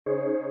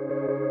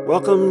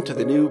Welcome to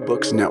the New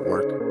Books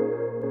Network.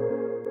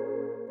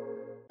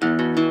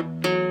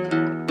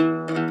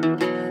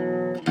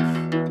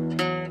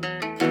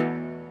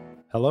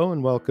 Hello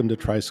and welcome to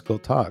Tricycle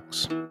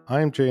Talks.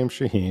 I'm James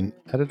Shaheen,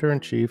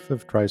 Editor-in-Chief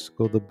of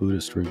Tricycle the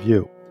Buddhist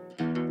Review.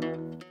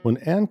 When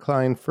Anne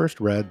Klein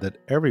first read that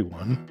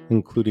everyone,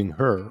 including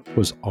her,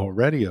 was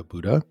already a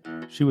Buddha,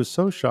 she was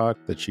so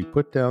shocked that she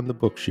put down the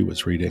book she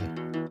was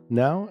reading.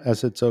 Now,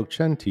 as a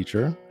Dzogchen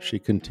teacher, she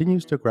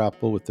continues to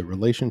grapple with the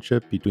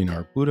relationship between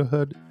our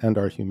Buddhahood and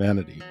our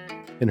humanity.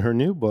 In her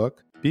new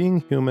book, Being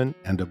Human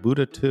and a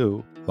Buddha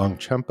Too,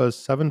 Longchenpa's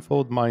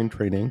Sevenfold Mind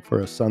Training for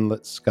a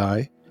Sunlit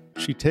Sky,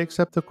 she takes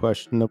up the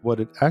question of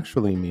what it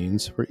actually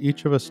means for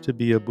each of us to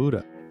be a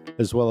Buddha,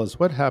 as well as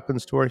what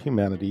happens to our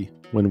humanity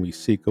when we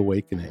seek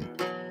awakening.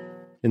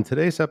 In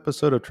today's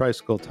episode of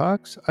Tricycle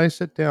Talks, I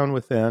sit down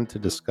with Anne to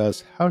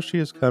discuss how she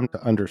has come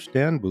to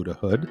understand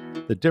Buddhahood,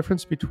 the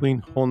difference between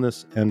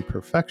wholeness and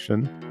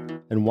perfection,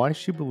 and why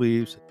she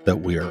believes that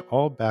we are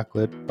all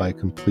backlit by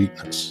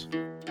completeness.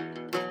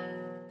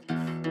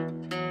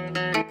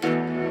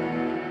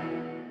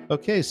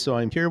 Okay, so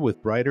I'm here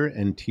with writer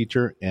and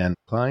teacher Anne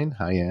Klein.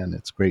 Hi, Anne.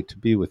 It's great to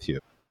be with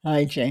you.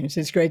 Hi, James.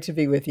 It's great to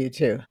be with you,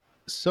 too.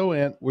 So,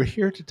 Anne, we're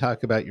here to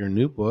talk about your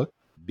new book,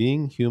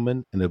 Being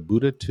Human and a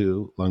Buddha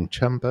Too,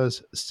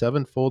 Longchenpa's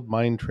Sevenfold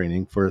Mind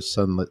Training for a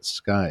Sunlit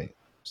Sky.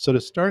 So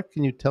to start,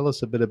 can you tell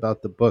us a bit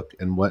about the book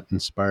and what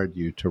inspired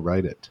you to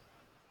write it?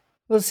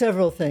 Well,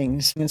 several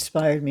things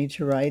inspired me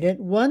to write it.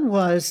 One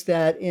was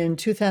that in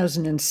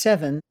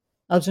 2007,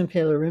 Longchenpa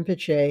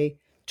Rinpoche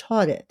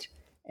taught it.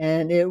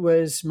 And it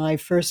was my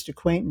first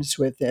acquaintance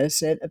with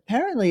this. It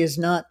apparently is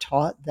not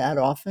taught that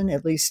often,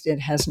 at least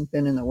it hasn't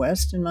been in the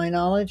West, in my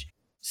knowledge.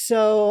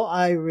 So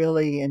I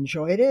really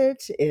enjoyed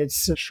it.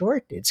 It's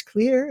short, it's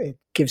clear, it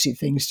gives you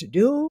things to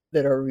do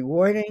that are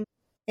rewarding.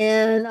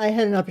 And I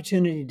had an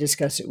opportunity to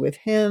discuss it with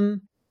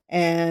him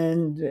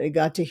and I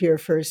got to hear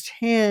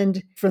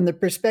firsthand from the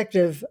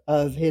perspective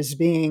of his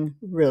being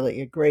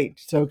really a great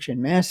Dzogchen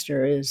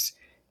master is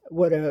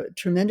what a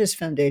tremendous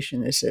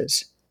foundation this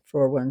is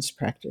for one's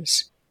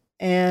practice.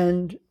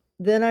 And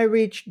then I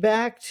reached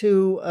back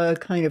to a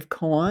kind of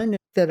koan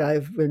that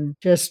I've been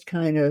just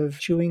kind of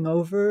chewing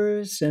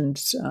over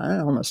since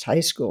almost high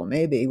school,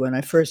 maybe, when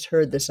I first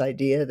heard this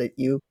idea that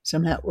you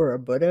somehow were a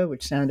Buddha,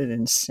 which sounded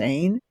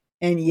insane,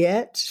 and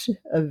yet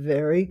a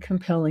very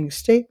compelling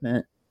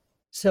statement.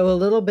 So a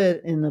little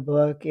bit in the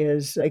book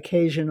is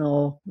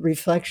occasional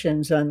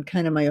reflections on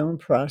kind of my own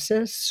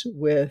process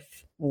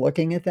with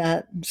looking at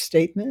that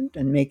statement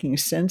and making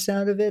sense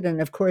out of it. And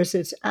of course,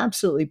 it's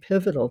absolutely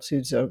pivotal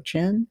to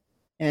Dzogchen.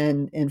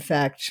 And in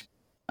fact,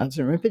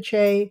 Adzon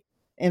Rinpoche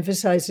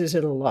emphasizes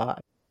it a lot.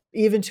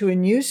 Even to a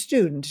new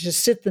student,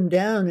 just sit them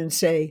down and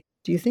say,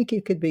 do you think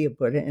you could be a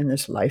Buddha in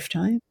this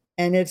lifetime?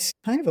 And it's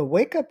kind of a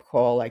wake-up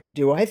call, like,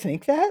 do I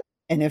think that?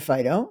 And if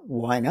I don't,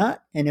 why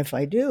not? And if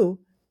I do,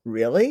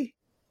 really?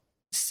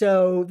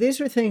 So these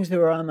were things that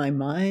were on my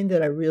mind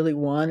that I really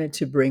wanted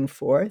to bring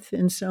forth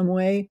in some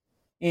way.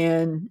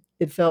 And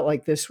it felt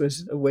like this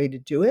was a way to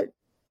do it.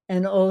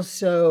 And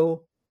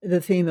also,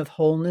 the theme of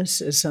wholeness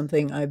is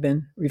something I've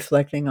been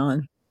reflecting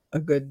on a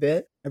good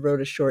bit. I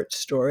wrote a short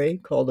story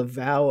called A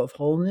Vow of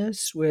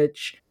Wholeness,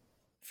 which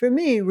for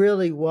me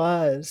really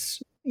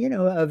was,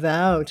 a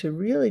vow to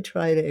really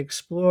try to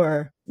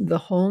explore the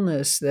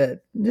wholeness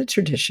that the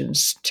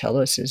traditions tell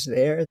us is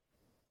there.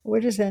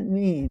 What does that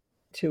mean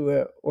to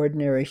an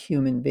ordinary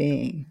human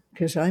being?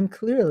 Because I'm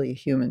clearly a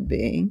human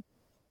being,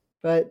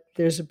 but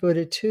there's a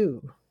Buddha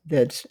too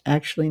that's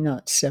actually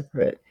not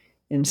separate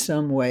in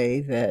some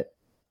way that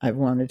I've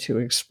wanted to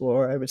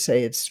explore. I would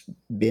say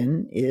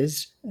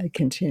is a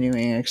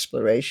continuing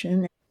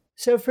exploration.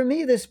 So for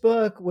me, this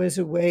book was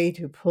a way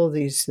to pull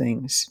these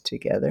things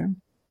together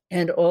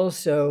and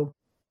also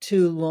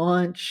to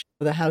launch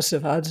the House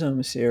of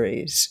Adzom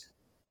series.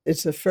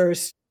 It's the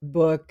first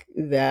book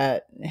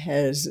that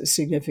has a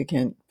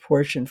significant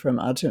portion from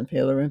Adzon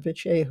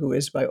Rinpoche, who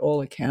is by all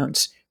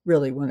accounts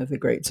really one of the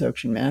great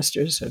Dzogchen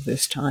masters of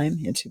this time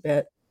in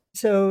Tibet.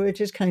 So it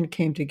just kind of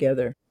came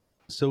together.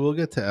 So we'll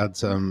get to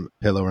Adzon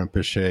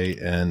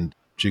Rinpoche and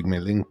Jigme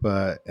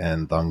Lingpa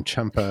and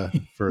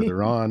Longchenpa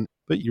further on.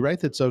 But you write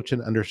that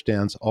Dzogchen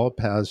understands all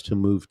paths to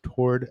move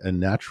toward a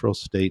natural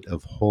state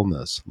of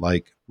wholeness,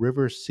 like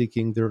rivers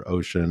seeking their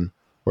ocean,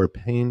 or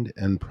pained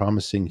and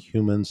promising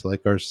humans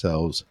like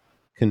ourselves,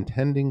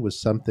 contending with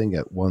something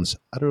at once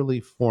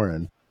utterly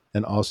foreign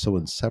and also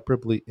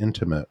inseparably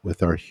intimate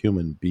with our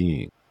human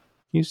being.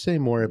 Can you say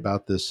more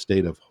about this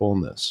state of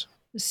wholeness?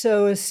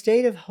 So a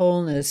state of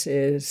wholeness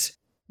is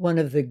one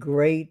of the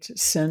great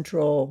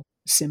central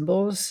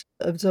symbols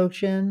of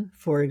Dzogchen.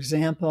 For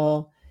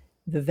example,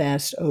 the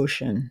vast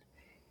ocean.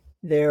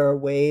 There are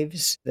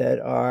waves that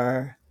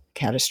are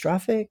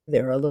catastrophic.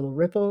 There are little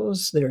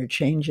ripples. There are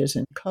changes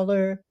in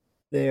color.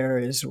 There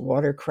is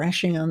water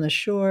crashing on the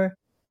shore,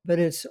 but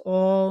it's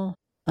all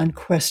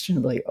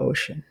unquestionably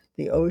ocean.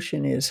 The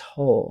ocean is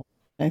whole.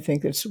 I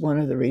think that's one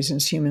of the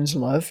reasons humans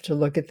love to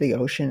look at the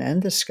ocean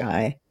and the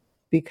sky,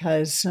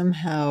 because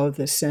somehow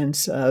the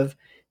sense of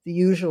the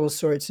usual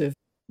sorts of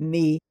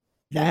me,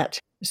 that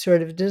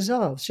sort of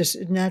dissolves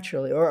just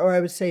naturally. Or I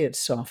would say it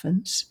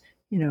softens.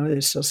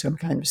 There's still some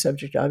kind of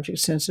subject object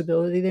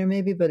sensibility there,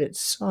 maybe, but it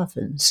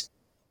softens.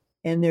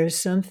 And there's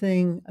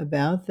something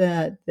about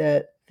that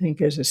I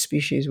think as a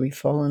species we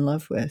fall in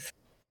love with.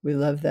 We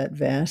love that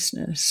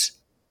vastness.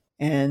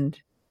 And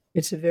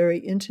it's a very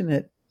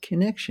intimate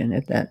connection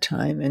at that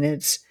time. And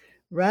it's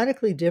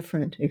radically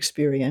different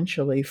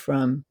experientially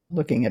from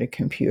looking at a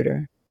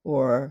computer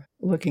or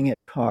looking at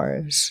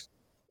cars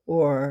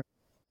or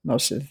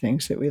most of the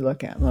things that we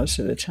look at most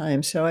of the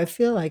time. So I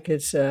feel like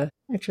it's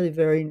actually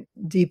very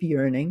deep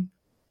yearning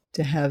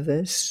to have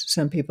this.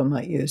 Some people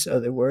might use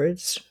other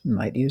words,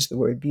 might use the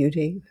word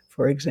beauty,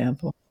 for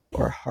example,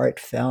 or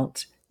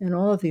heartfelt. And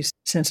all of these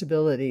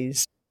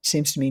sensibilities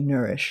seems to me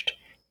nourished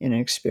in an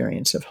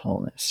experience of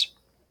wholeness.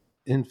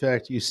 In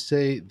fact, you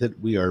say that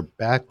we are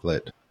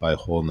backlit by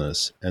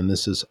wholeness, and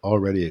this is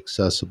already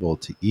accessible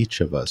to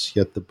each of us,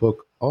 yet the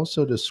book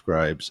also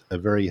describes a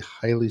very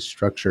highly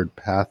structured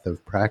path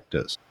of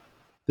practice.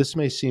 This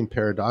may seem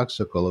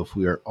paradoxical. If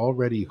we are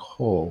already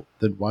whole,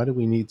 then why do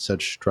we need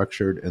such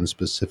structured and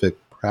specific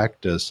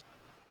practice?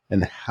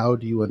 And how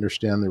do you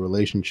understand the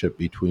relationship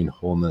between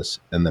wholeness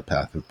and the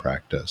path of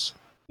practice?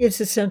 It's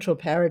a central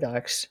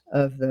paradox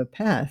of the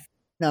path,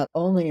 not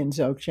only in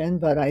Dzogchen,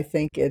 but I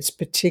think it's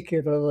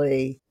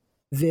particularly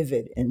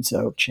vivid in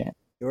Dzogchen.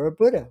 You're a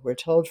Buddha, we're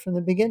told from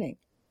the beginning.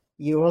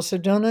 You also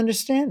don't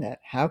understand that.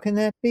 How can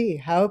that be?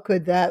 How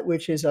could that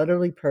which is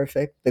utterly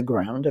perfect, the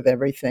ground of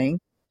everything,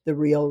 the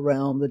real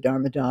realm, the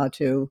Dharma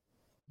Dhatu,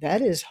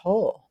 that is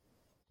whole,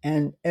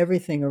 and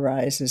everything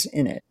arises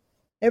in it.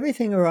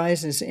 Everything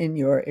arises in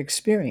your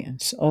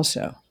experience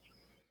also.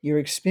 Your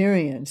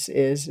experience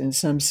is, in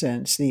some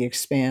sense, the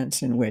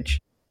expanse in which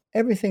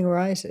everything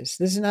arises.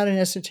 This is not an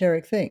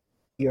esoteric thing.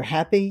 You're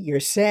happy, you're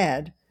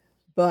sad,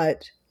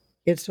 but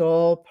it's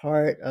all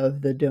part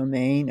of the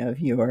domain of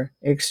your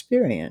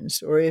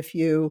experience. Or if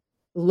you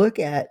look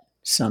at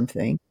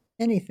something,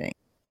 anything,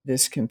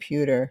 this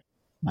computer,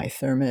 my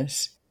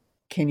thermos,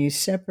 can you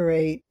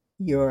separate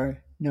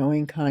your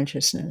knowing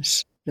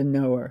consciousness, the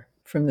knower,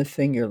 from the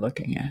thing you're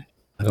looking at?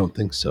 I don't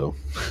think so.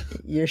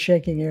 You're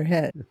shaking your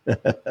head.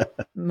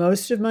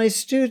 Most of my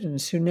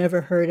students who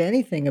never heard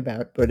anything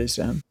about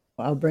Buddhism,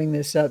 I'll bring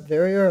this up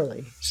very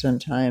early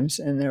sometimes,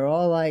 and they're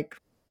all like,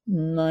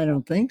 I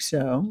don't think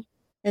so.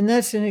 And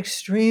that's an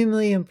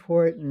extremely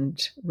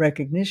important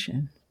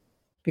recognition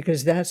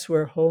because that's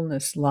where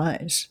wholeness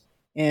lies.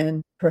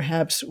 And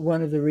perhaps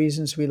one of the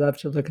reasons we love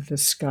to look at the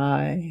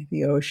sky,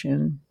 the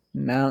ocean,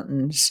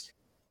 mountains,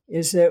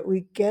 is that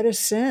we get a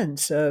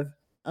sense of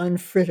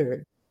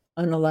unfrittered,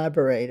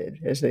 unelaborated,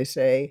 as they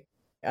say.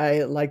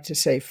 I like to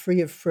say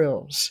free of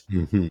frills.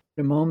 Mm-hmm.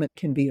 The moment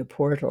can be a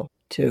portal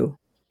to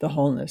the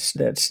wholeness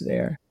that's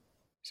there.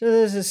 So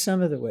those are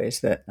some of the ways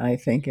that I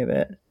think of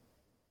it.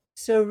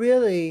 So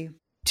really,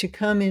 to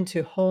come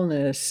into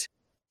wholeness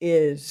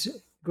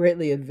is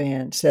greatly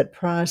advance that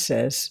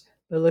process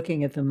by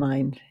looking at the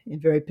mind in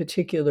very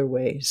particular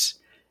ways.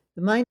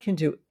 The mind can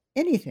do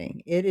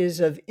anything. It is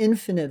of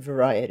infinite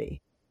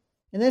variety.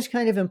 And that's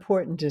kind of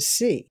important to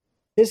see.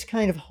 This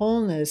kind of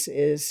wholeness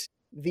is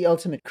the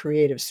ultimate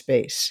creative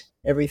space.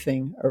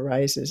 Everything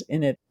arises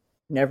in it,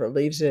 never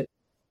leaves it.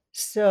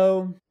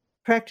 So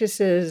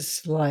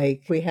practices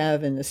like we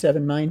have in the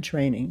 7 mind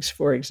trainings,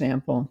 for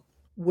example,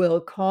 will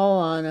call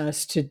on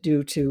us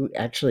to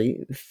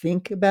actually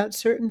think about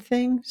certain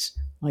things,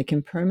 like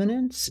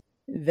impermanence.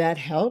 That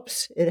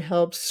helps. It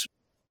helps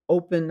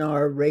open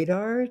our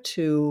radar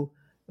to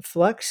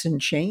flux and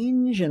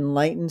change and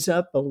lightens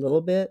up a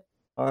little bit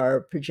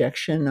our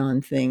projection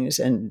on things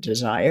and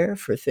desire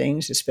for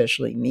things,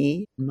 especially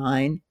me,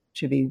 mine,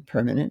 to be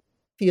permanent,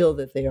 feel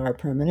that they are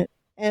permanent.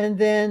 And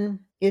then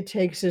it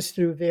takes us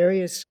through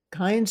various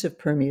kinds of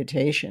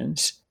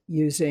permutations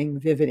using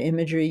vivid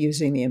imagery,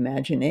 using the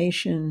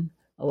imagination,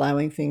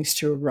 allowing things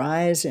to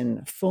arise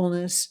in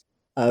fullness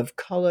of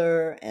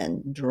color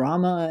and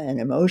drama and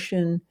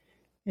emotion,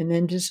 and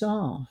then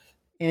dissolve.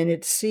 And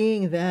it's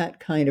seeing that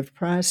kind of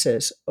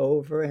process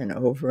over and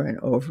over and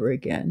over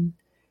again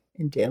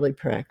in daily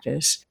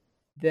practice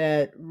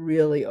that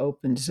really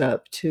opens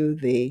up to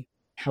the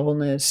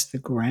wholeness, the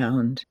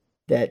ground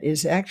that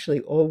is actually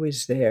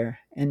always there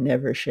and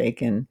never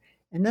shaken,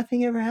 and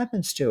nothing ever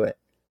happens to it.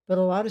 But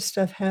a lot of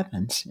stuff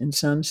happens in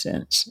some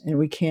sense, and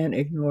we can't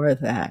ignore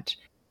that.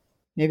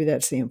 Maybe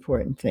that's the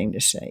important thing to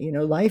say.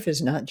 Life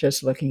is not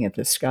just looking at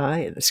the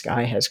sky. The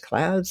sky has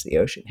clouds, the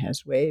ocean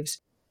has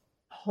waves.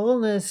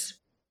 Wholeness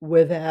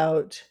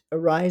without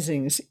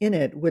arisings in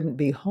it wouldn't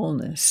be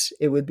wholeness.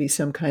 It would be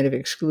some kind of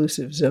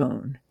exclusive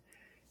zone.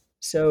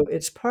 So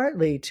it's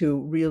partly to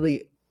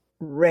really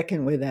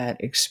reckon with that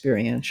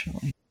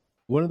experientially.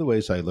 One of the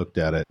ways I looked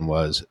at it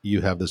was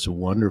you have this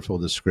wonderful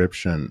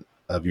description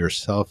of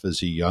yourself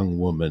as a young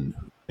woman,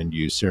 and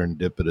you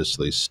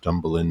serendipitously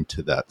stumble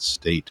into that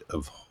state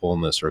of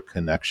wholeness or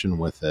connection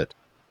with it.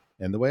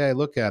 And the way I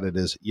look at it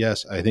is,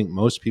 yes, I think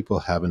most people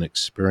have an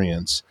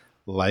experience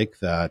like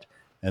that.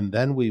 And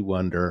then we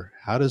wonder,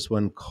 how does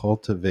one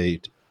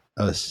cultivate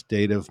a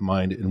state of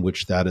mind in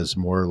which that is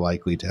more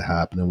likely to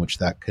happen, in which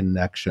that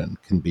connection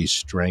can be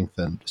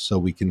strengthened so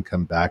we can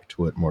come back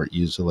to it more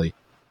easily.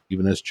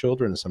 Even as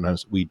children,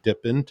 sometimes we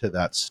dip into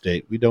that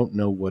state. We don't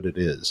know what it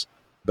is.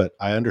 But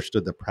I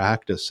understood the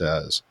practice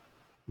as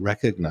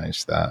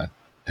recognize that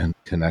and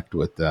connect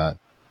with that.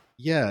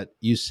 Yet,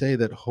 you say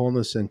that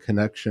wholeness and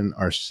connection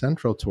are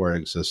central to our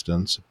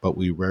existence, but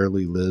we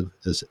rarely live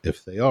as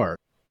if they are.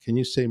 Can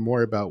you say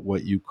more about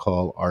what you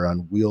call our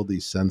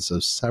unwieldy sense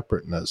of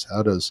separateness?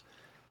 How does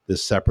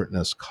this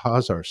separateness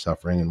cause our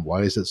suffering, and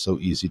why is it so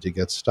easy to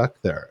get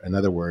stuck there? In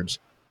other words,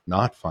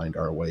 not find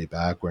our way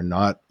back or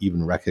not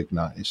even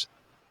recognize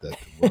that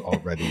we're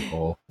already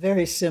whole.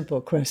 Very simple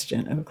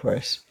question, of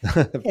course.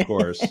 Of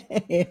course.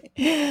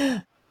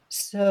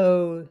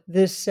 So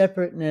this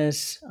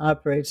separateness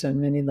operates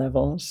on many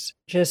levels.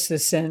 Just the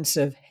sense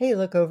of, hey,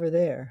 look over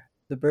there.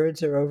 The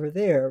birds are over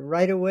there.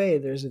 Right away,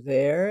 there's a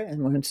there,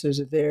 and once there's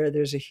a there,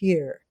 there's a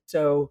here.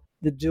 So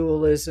the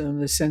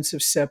dualism, the sense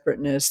of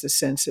separateness, the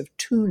sense of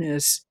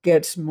two-ness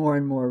gets more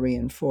and more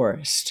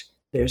reinforced.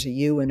 There's a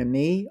you and a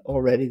me.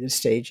 Already the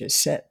stage is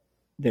set.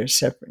 There's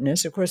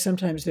separateness. Of course,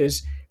 sometimes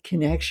there's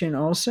connection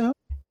also.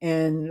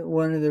 And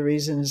one of the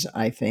reasons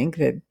I think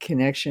that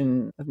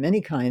connection of many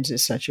kinds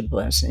is such a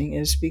blessing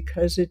is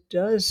because it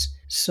does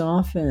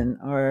soften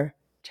our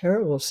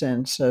terrible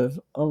sense of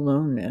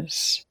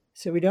aloneness.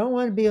 So we don't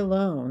want to be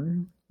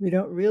alone. We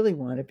don't really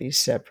want to be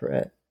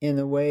separate in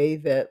a way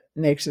that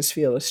makes us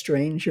feel a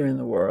stranger in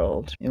the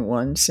world in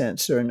one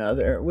sense or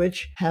another,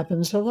 which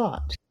happens a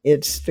lot.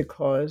 It's the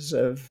cause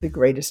of the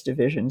greatest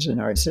divisions in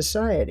our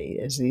society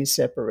as these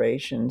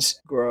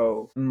separations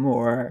grow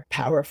more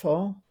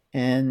powerful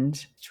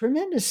and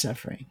tremendous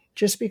suffering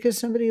just because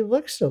somebody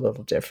looks a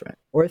little different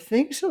or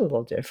thinks a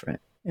little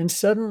different. And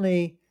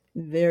suddenly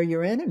they're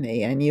your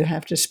enemy and you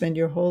have to spend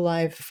your whole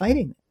life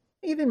fighting them.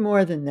 Even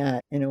more than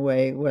that, in a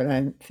way, what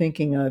I'm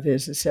thinking of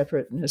is the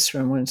separateness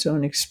from one's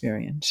own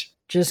experience,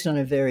 just on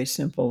a very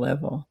simple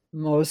level.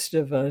 Most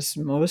of us,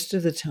 most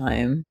of the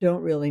time,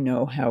 don't really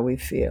know how we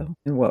feel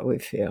and what we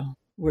feel.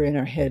 We're in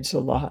our heads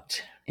a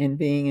lot. And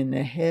being in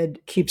the head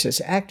keeps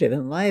us active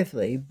and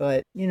lively,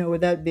 but,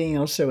 without being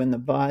also in the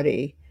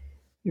body,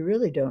 you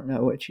really don't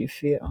know what you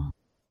feel.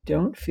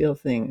 Don't feel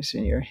things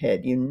in your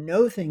head. You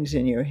know things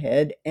in your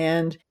head.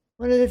 And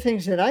one of the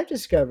things that I've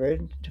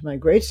discovered, to my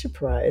great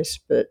surprise,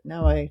 but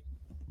now I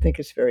think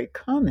it's very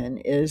common,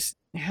 is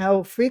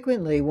how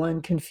frequently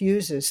one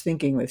confuses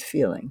thinking with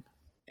feeling.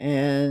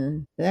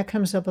 And that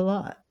comes up a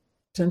lot.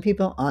 Some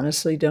people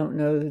honestly don't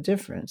know the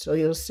difference. So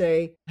you'll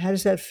say, how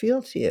does that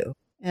feel to you?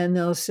 And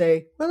they'll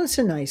say, well, it's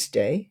a nice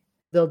day.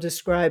 They'll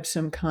describe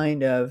some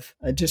kind of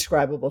a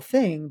describable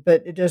thing,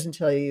 but it doesn't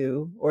tell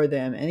you or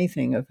them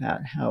anything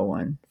about how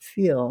one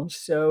feels.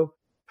 So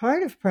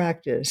part of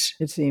practice,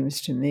 it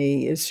seems to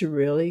me, is to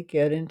really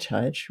get in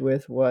touch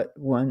with what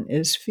one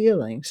is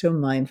feeling. So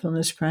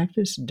mindfulness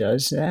practice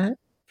does that.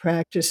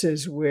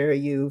 Practices where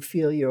you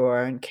feel you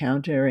are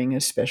encountering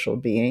a special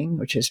being,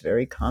 which is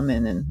very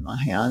common in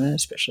Mahayana,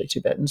 especially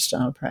Tibetan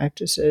style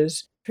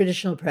practices.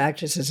 Traditional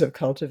practices of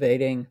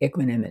cultivating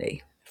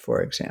equanimity,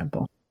 for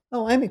example.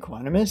 Oh, I'm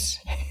equanimous.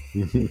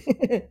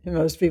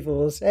 Most people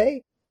will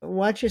say,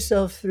 watch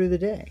yourself through the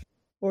day.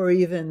 Or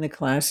even the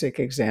classic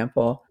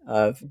example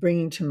of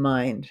bringing to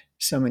mind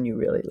someone you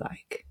really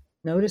like.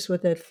 Notice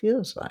what that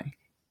feels like.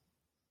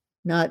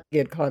 Not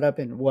get caught up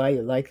in why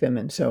you like them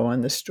and so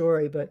on, the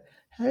story, but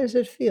how does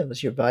it feel?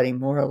 Is your body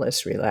more or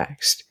less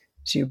relaxed?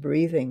 Is your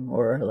breathing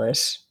more or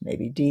less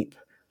maybe deep?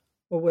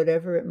 Or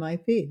whatever it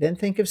might be. Then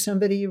think of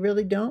somebody you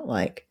really don't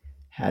like.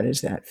 How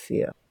does that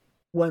feel?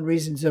 One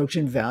reason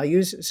Dzogchen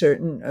values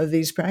certain of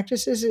these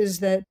practices is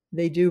that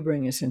they do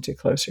bring us into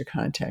closer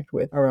contact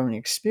with our own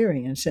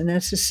experience. And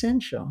that's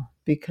essential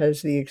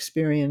because the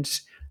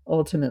experience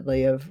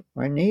ultimately of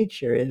our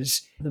nature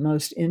is the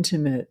most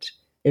intimate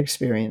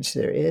experience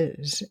there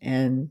is.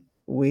 And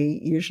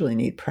we usually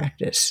need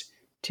practice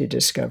to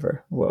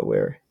discover what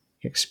we're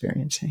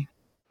experiencing.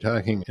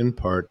 Talking in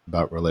part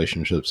about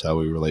relationships, how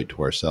we relate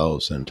to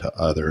ourselves and to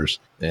others.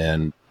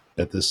 And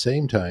at the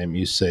same time,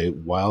 you say,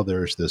 while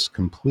there's this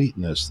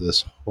completeness,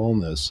 this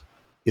wholeness,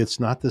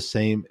 it's not the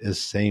same as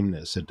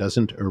sameness. It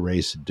doesn't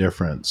erase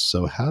difference.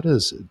 So how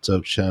does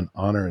Dzogchen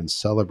honor and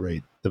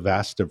celebrate the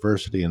vast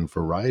diversity and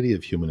variety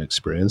of human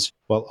experience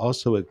while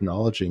also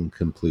acknowledging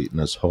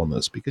completeness,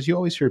 wholeness? Because you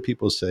always hear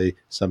people say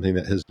something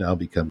that has now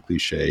become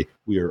cliche,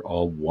 we are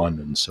all one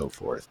and so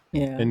forth.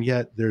 Yeah. And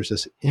yet there's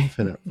this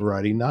infinite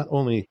variety, not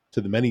only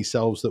to the many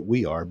selves that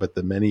we are, but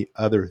the many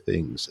other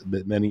things,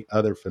 the many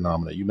other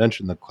phenomena. You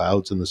mentioned the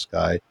clouds in the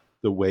sky,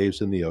 the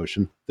waves in the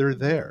ocean, they're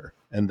there.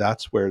 And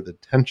that's where the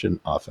tension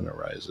often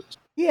arises.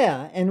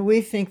 Yeah, and we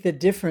think the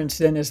difference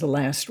then is the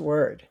last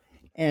word,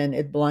 and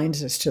it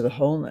blinds us to the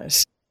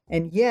wholeness.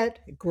 And yet,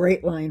 a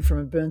great line from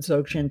a Bön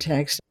Dzogchen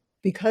text,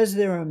 because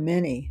there are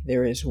many,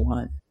 there is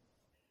one.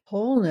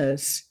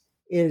 Wholeness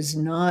is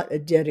not a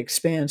dead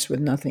expanse with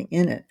nothing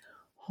in it.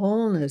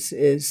 Wholeness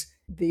is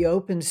the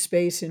open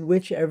space in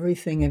which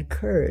everything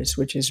occurs,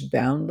 which is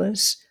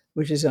boundless,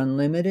 which is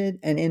unlimited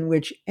and in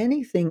which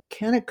anything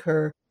can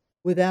occur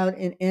without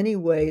in any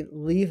way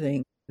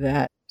leaving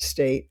that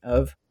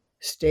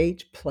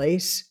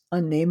place,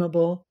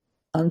 unnameable,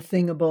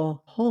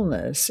 unthinkable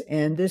wholeness.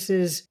 And this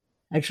is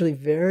actually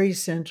very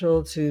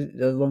central to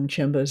the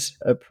Longchenpa's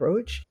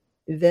approach,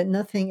 that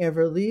nothing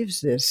ever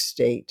leaves this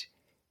state.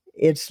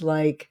 It's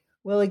like,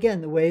 well,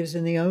 again, the waves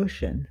in the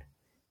ocean.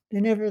 They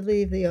never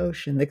leave the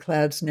ocean. The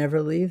clouds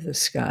never leave the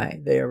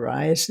sky. They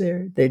arise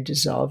there, they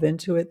dissolve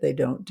into it, they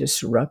don't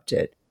disrupt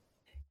it.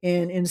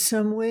 And in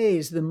some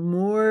ways, the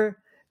more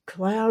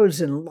clouds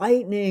and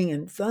lightning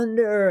and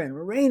thunder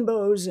and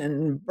rainbows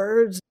and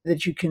birds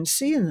that you can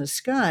see in the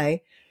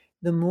sky,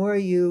 the more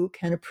you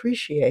can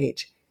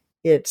appreciate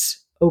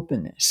its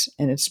openness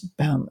and its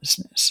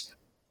boundlessness.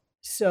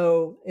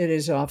 So it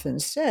is often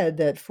said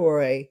that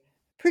for a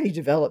pretty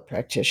developed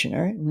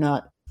practitioner,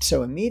 not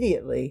so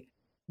immediately,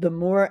 the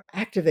more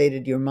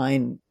activated your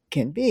mind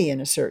can be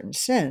in a certain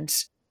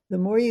sense, the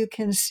more you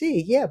can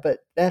see, yeah, but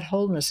that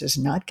wholeness is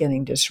not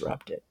getting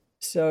disrupted.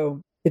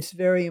 So it's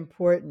very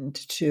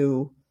important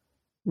to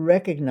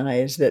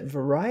recognize that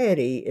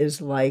variety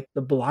is like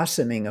the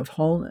blossoming of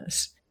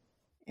wholeness.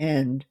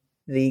 And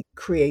the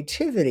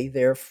creativity,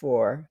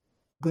 therefore,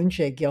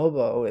 Gunche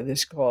Gyalbo, it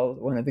is called,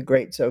 one of the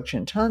great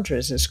Dzogchen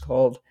Tantras, is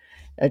called,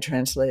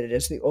 translated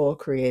as the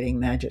all-creating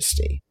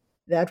majesty.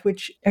 That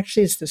which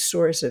actually is the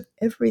source of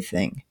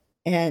everything.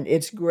 And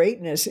its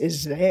greatness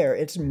is there,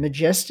 its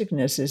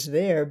majesticness is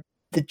there.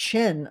 The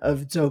Chen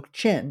of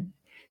Dzogchen,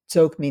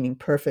 Dzog meaning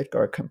perfect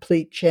or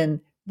complete,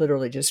 Chen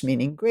literally just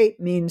meaning great,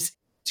 means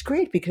it's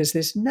great because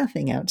there's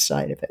nothing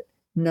outside of it.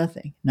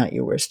 Nothing. Not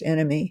your worst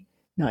enemy,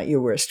 not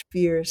your worst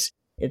fears.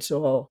 It's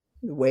all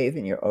the wave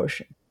in your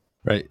ocean.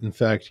 Right. In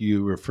fact,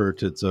 you refer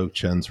to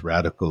Dzogchen's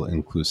radical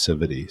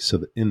inclusivity. So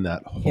that in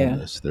that Yeah.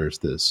 wholeness, there's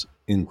this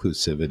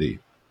inclusivity.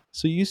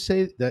 So you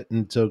say that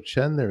in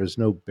Dzogchen, there is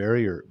no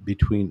barrier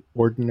between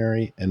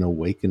ordinary and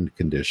awakened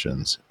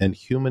conditions, and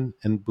human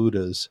and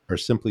Buddhas are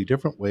simply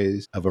different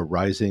ways of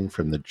arising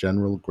from the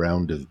general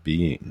ground of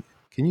being.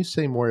 Can you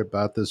say more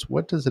about this?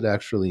 What does it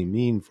actually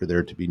mean for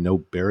there to be no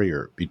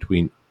barrier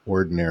between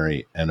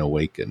ordinary and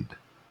awakened?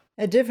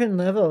 At different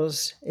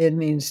levels, it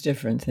means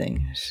different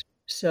things.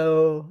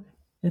 So,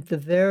 at the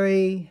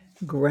very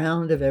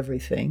ground of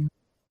everything,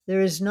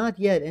 there is not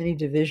yet any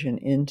division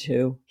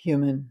into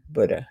human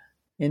Buddha.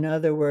 In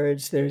other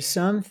words, there's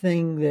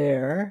something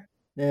there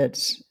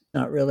that's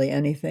not really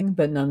anything,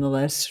 but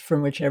nonetheless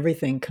from which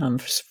everything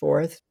comes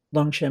forth.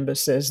 Longchenpa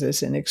says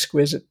this in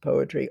exquisite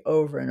poetry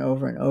over and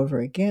over and over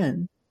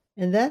again.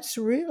 And that's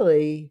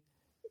really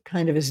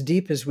kind of as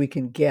deep as we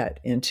can get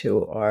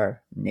into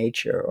our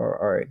nature or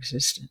our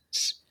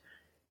existence.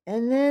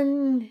 And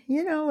then,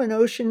 an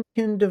ocean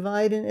can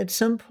divide, and at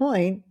some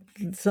point,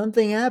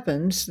 something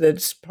happens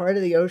that's part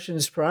of the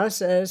ocean's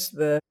process.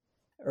 The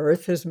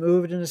earth has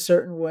moved in a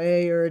certain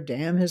way, or a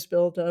dam has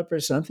built up, or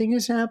something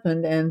has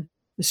happened, and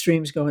the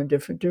streams go in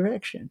different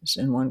directions.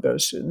 And one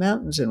goes through the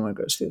mountains, and one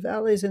goes through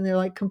valleys, and they're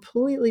like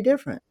completely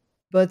different.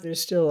 But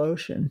there's still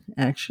ocean,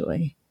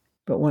 actually.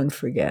 But one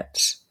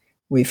forgets.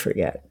 We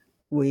forget.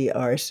 We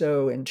are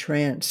so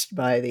entranced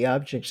by the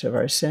objects of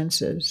our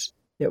senses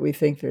that we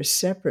think they're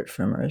separate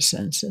from our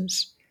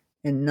senses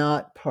and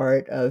not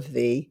part of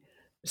the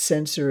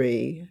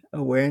sensory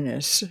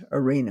awareness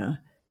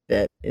arena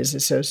that is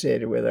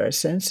associated with our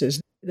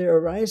senses. They're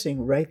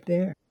arising right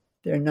there.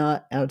 They're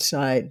not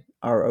outside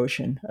our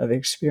ocean of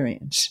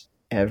experience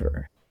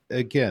ever.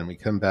 Again, we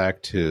come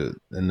back to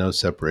the no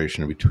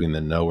separation between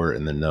the knower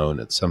and the known.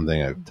 It's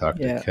something I've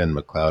talked to Yeah. Ken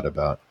McLeod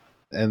about.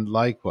 And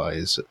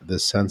likewise, the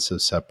sense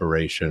of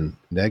separation,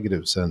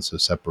 negative sense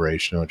of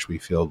separation, in which we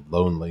feel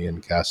lonely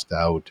and cast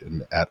out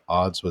and at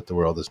odds with the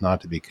world, is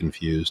not to be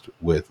confused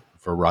with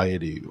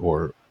variety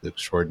or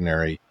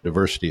extraordinary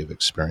diversity of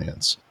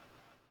experience.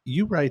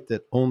 You write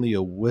that only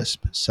a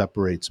wisp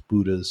separates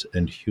Buddhas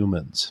and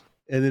humans.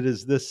 And it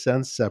is this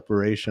sense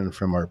separation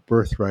from our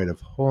birthright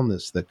of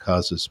wholeness that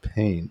causes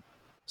pain.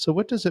 So,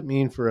 what does it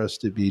mean for us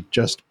to be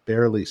just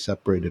barely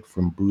separated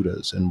from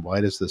Buddhas, and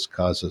why does this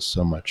cause us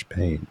so much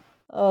pain?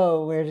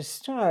 Oh, where to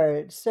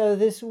start? So,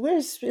 this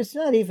wisp, it's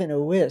not even a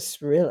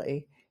wisp,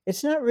 really.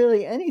 It's not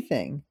really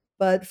anything.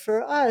 But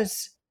for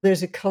us,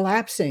 there's a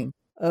collapsing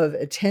of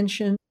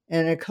attention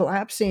and a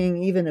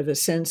collapsing even of a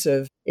sense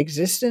of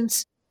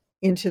existence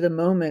into the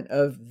moment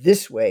of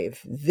this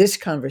wave, this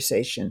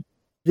conversation,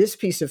 this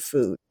piece of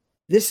food.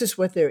 This is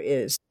what there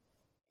is.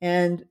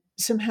 And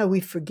somehow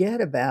we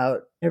forget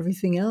about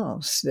everything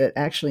else that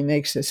actually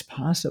makes this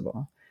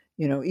possible.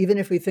 Even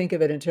if we think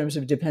of it in terms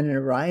of dependent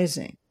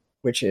arising,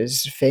 which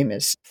is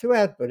famous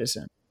throughout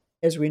Buddhism,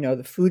 as we know,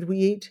 the food we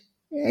eat,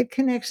 it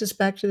connects us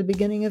back to the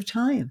beginning of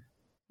time.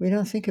 We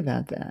don't think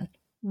about that.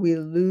 We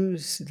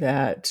lose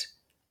that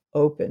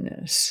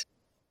openness.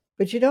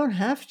 But you don't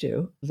have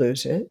to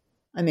lose it.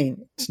 I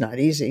mean, it's not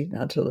easy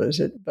not to lose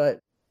it, but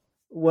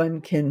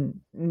one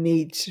can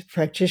meet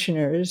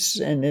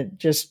practitioners and it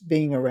just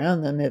being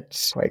around them,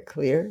 it's quite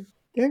clear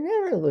they're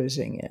never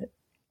losing it.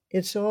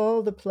 It's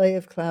all the play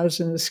of clouds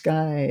in the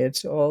sky.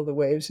 It's all the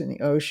waves in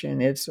the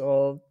ocean. It's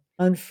all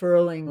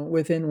unfurling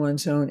within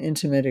one's own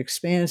intimate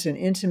expanse, and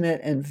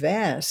intimate and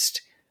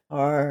vast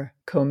are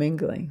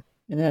commingling.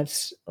 And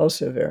that's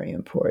also very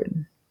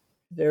important.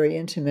 Very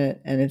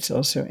intimate, and it's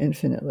also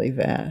infinitely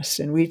vast.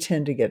 And we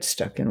tend to get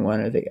stuck in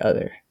one or the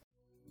other.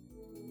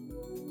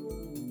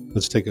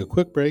 Let's take a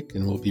quick break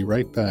and we'll be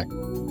right back.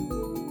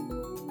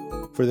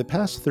 For the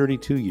past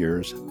 32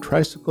 years,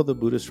 Tricycle the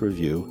Buddhist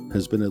Review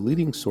has been a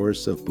leading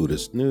source of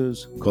Buddhist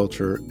news,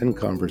 culture, and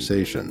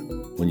conversation.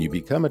 When you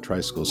become a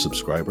Tricycle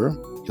subscriber,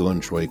 you'll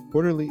enjoy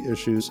quarterly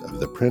issues of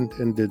the print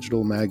and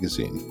digital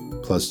magazine,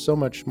 plus so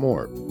much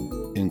more,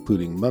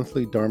 including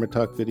monthly Dharma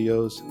Talk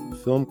videos,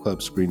 film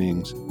club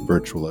screenings,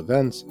 virtual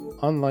events,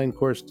 online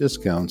course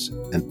discounts,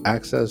 and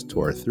access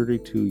to our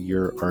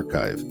 32-year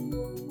archive.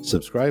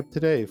 Subscribe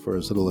today for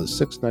as little as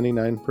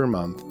 $6.99 per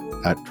month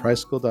at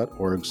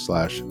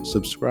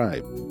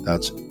tricycle.org/subscribe.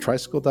 That's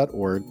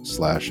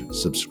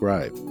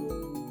tricycle.org/subscribe.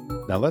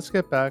 Now let's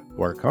get back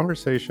to our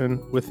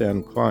conversation with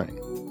Anne Klein.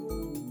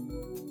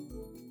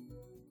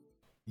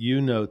 You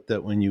note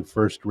that when you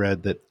first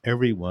read that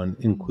everyone,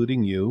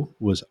 including you,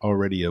 was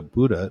already a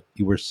Buddha,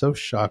 you were so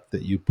shocked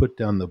that you put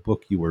down the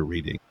book you were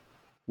reading.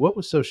 What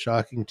was so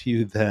shocking to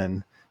you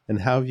then,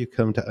 and how have you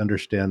come to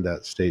understand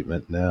that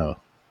statement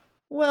now?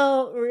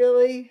 Well,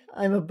 really,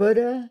 I'm a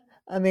Buddha.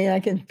 I mean, I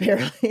can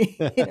barely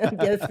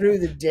get through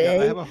the day.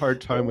 Yeah, I have a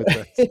hard time with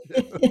that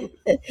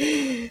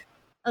too.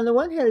 On the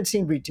one hand, it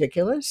seemed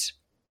ridiculous,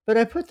 but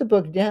I put the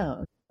book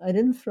down. I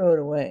didn't throw it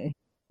away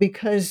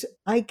because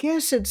I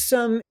guess at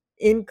some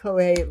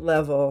inchoate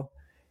level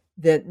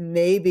that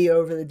maybe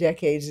over the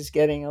decades is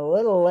getting a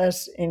little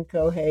less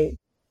inchoate,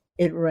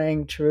 it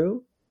rang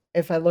true.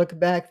 If I look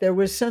back, there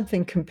was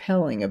something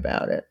compelling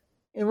about it.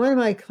 In one of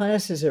my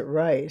classes at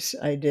Rice,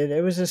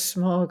 it was a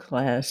small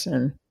class,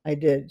 and I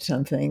did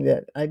something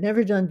that I'd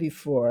never done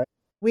before.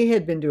 We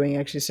had been doing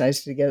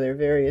exercise together,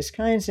 various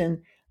kinds,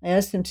 and I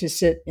asked them to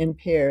sit in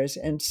pairs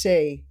and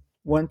say,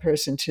 one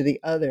person to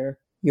the other,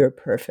 "You're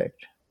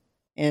perfect."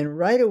 And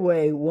right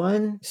away,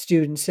 one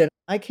student said,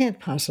 "I can't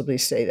possibly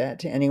say that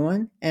to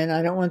anyone, and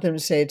I don't want them to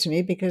say it to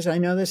me because I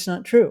know that's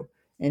not true."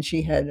 And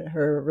she had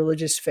her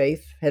religious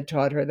faith had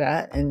taught her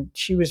that, and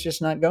she was just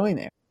not going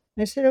there.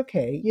 I said,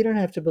 "Okay, you don't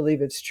have to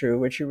believe it's true.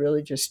 What you're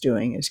really just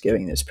doing is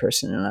giving this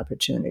person an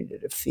opportunity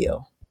to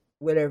feel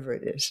whatever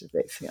it is that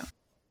they feel."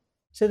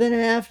 So then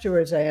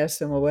afterwards, I asked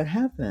them, "Well, what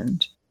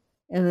happened?"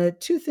 And the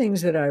two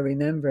things that I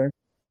remember,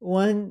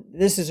 one,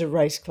 this is a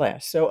Rice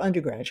class, so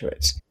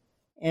undergraduates.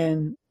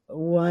 And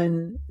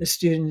the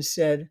student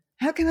said,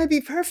 "How can I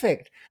be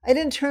perfect? I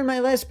didn't turn my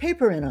last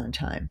paper in on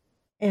time."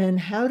 And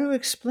how to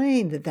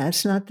explain that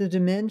that's not the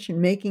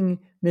dimension. Making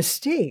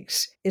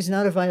mistakes is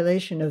not a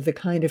violation of the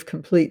kind of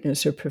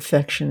completeness or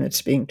perfection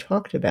that's being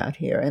talked about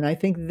here. And I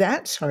think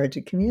that's hard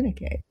to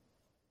communicate.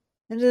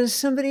 And then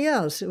somebody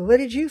else, "What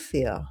did you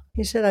feel?"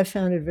 He said, "I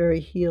found it very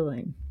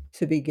healing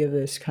to give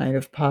this kind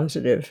of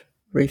positive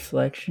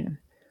reflection,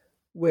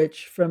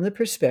 which from the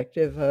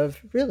perspective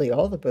of really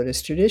all the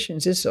Buddhist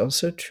traditions is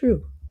also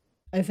true."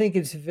 I think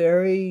it's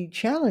very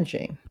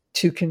challenging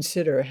to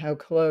consider how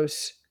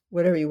close,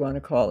 whatever you want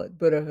to call it,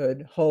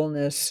 Buddhahood,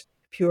 wholeness,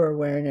 pure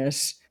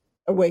awareness,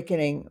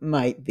 awakening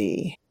might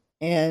be.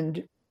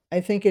 And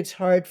I think it's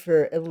hard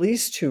for at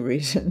least two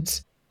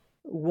reasons.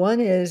 One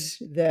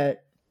is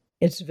that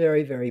it's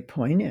very, very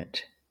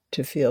poignant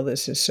to feel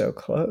this is so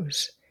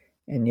close,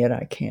 and yet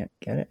I can't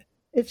get it.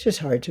 It's just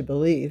hard to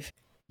believe.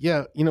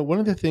 Yeah, one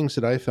of the things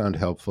that I found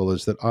helpful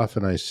is that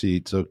often I see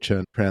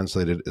Dzogchen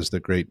translated as the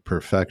great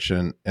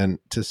perfection, and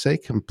to say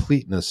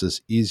completeness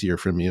is easier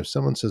for me. If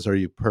someone says, "Are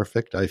you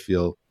perfect?" I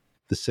feel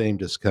the same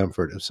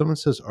discomfort. If someone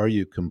says, "Are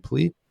you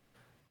complete?"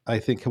 I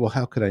think, well,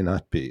 how could I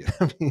not be?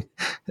 I mean,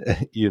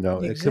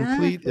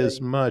 complete is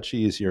Exactly. much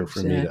easier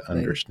for me to Exactly.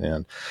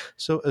 understand.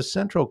 So a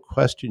central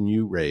question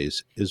you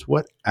raise is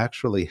what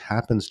actually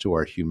happens to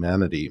our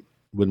humanity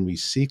when we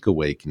seek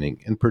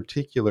awakening. In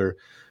particular,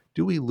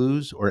 do we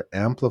lose or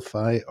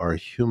amplify our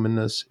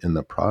humanness in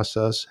the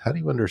process? How do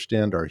you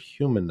understand our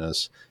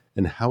humanness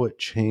and how it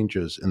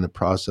changes in the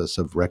process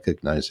of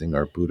recognizing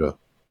our Buddha?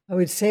 I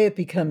would say it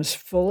becomes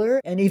fuller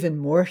and even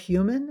more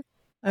human.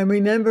 I'm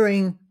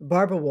remembering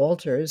Barbara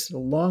Walters, a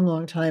long,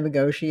 long time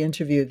ago, she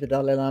interviewed the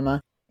Dalai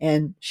Lama,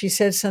 and she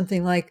said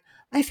something like,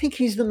 "I think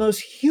he's the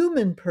most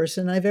human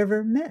person I've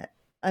ever met."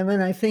 And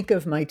when I think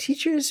of my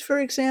teachers, for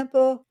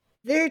example,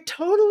 they're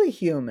totally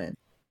human.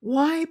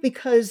 Why?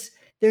 Because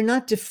they're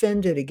not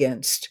defended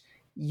against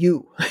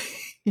you.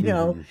 you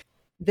know, Mm-hmm.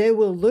 they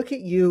will look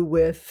at you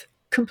with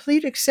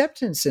complete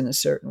acceptance in a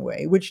certain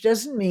way, which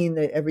doesn't mean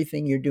that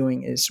everything you're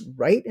doing is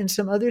right in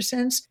some other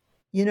sense.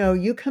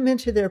 You come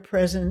into their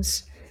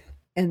presence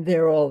and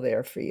they're all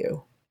there for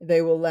you.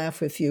 They will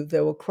laugh with you. They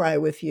will cry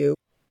with you.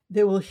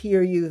 They will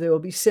hear you. They will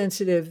be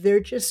sensitive. They're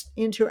just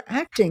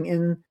interacting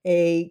in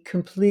a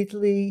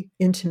completely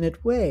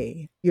intimate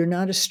way. You're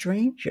not a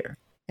stranger.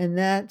 And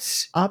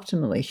that's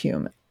optimally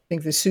human. I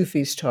think the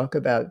Sufis talk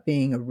about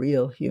being a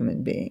real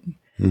human being.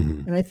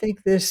 Mm-hmm. And I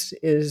think this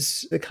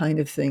is the kind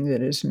of thing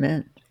that is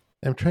meant.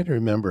 I'm trying to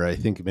remember, I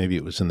think maybe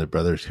it was in the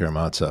Brothers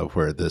Karamazov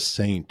where the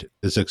saint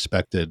is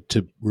expected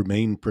to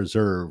remain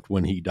preserved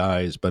when he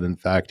dies, but in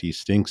fact he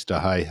stinks to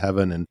high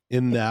heaven. And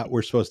in that,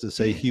 we're supposed to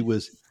say he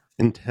was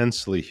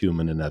intensely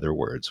human, in other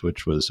words,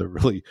 which was a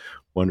really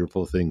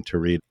wonderful thing to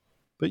read.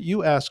 But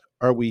you ask,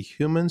 are we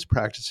humans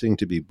practicing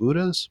to be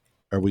Buddhas?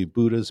 Are we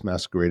Buddhas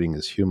masquerading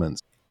as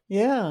humans?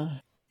 Yeah,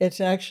 it's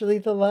actually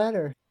the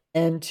latter.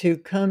 And to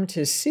come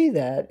to see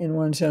that in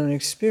one's own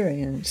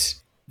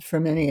experience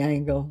from any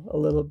angle a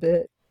little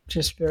bit,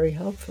 just very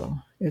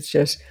helpful. It's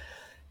just,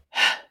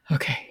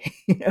 okay,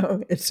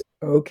 it's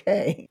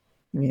okay.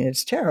 I mean,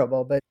 it's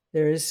terrible, but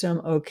there is some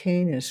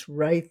okayness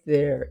right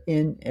there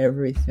in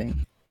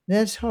everything.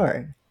 That's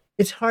hard.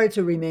 It's hard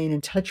to remain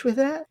in touch with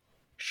that,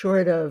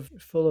 short of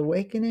full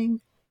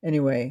awakening.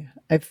 Anyway,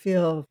 I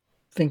feel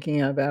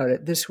thinking about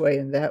it this way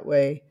and that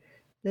way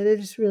that it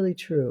is really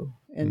true.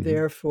 And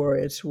therefore,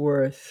 it's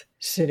worth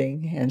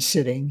sitting and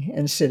sitting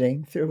and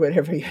sitting through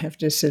whatever you have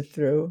to sit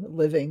through,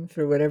 living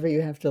through whatever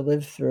you have to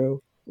live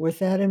through, with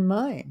that in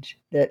mind,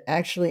 that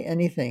actually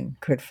anything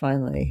could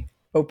finally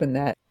open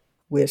that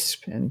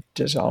wisp and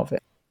dissolve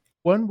it.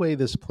 One way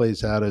this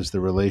plays out is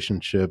the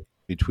relationship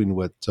between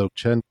what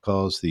Dzogchen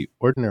calls the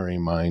ordinary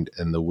mind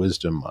and the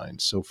wisdom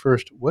mind. So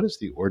first, what is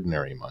the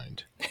ordinary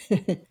mind?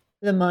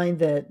 The mind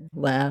that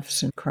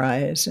laughs and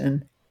cries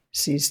and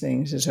sees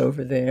things as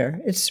over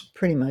there. It's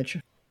pretty much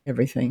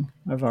everything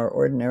of our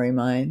ordinary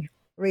mind,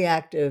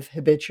 reactive,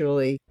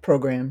 habitually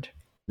programmed.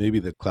 Maybe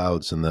the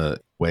clouds and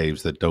the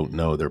waves that don't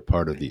know they're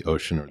part of the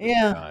ocean or the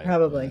sky.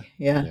 Probably.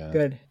 Yeah,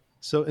 good.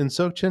 So in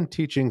Dzogchen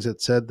teachings,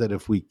 it said that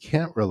if we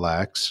can't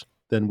relax,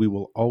 then we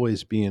will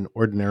always be in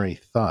ordinary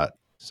thought.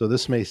 So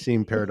this may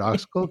seem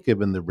paradoxical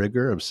given the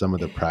rigor of some of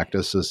the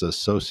practices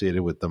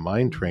associated with the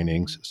mind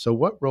trainings. So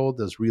what role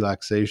does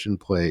relaxation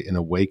play in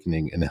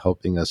awakening and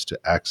helping us to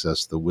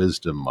access the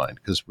wisdom mind?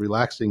 Because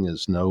relaxing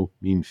is no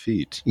mean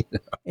feat.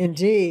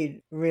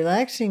 Indeed,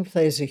 relaxing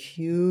plays a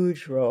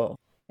huge role.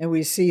 And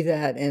we see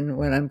that in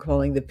what I'm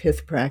calling the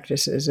pith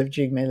practices of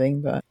Jigme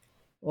Lingpa.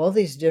 All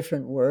these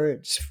different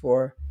words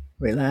for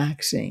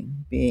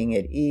relaxing, being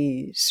at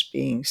ease,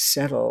 being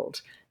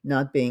settled,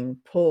 not being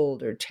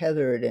pulled or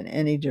tethered in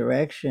any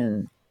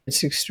direction.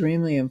 It's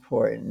extremely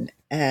important.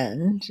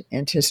 And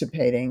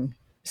anticipating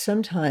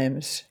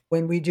sometimes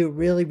when we do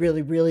really,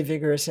 really, really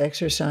vigorous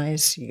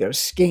exercise, you go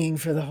skiing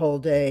for the whole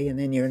day and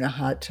then you're in a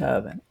hot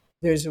tub. And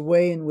there's a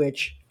way in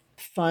which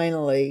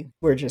finally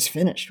we're just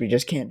finished. We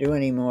just can't do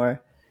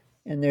anymore.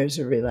 And there's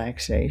a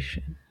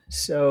relaxation.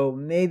 So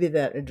maybe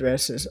that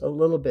addresses a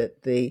little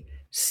bit the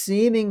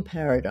seeming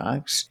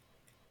paradox.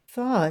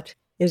 Thought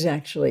is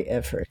actually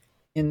effort.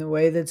 In the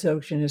way that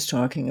Dzogchen is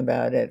talking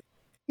about it,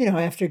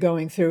 after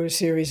going through a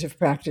series of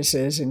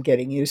practices and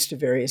getting used to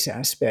various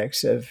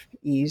aspects of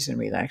ease and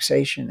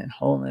relaxation and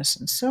wholeness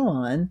and so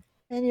on,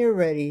 and you're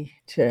ready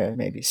to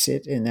maybe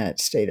sit in that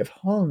state of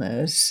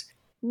wholeness,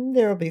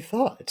 there'll be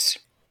thoughts.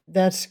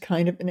 That's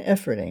kind of an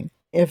efforting.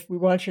 If we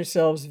watch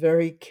ourselves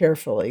very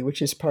carefully,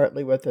 which is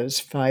partly what those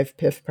 5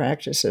 pith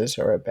practices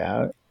are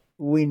about,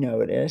 we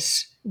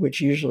notice,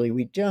 which usually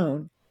we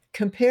don't,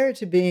 compared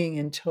to being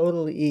in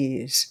total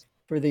ease.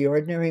 For the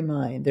ordinary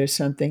mind, there's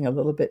something a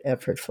little bit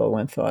effortful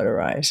when thought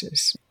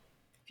arises.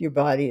 If your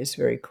body is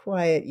very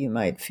quiet, you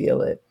might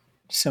feel it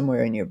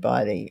somewhere in your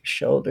body. Your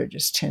shoulder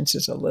just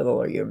tenses a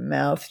little, or your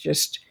mouth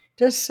just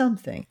does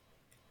something.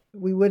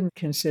 We wouldn't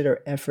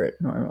consider effort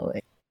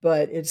normally,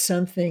 but it's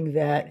something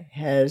that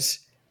has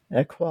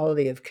a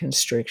quality of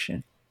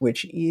constriction,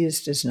 which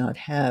ease does not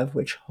have,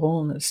 which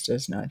wholeness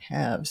does not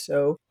have.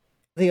 So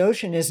the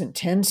ocean isn't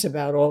tense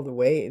about all the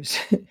waves,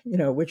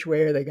 which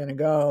way are they going to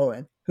go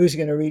and who's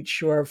going to reach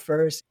shore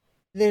first.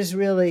 There's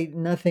really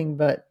nothing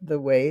but the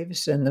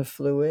waves and the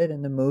fluid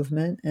and the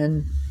movement,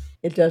 and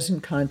it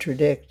doesn't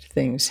contradict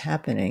things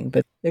happening.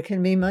 But there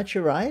can be much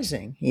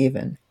arising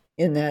even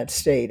in that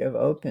state of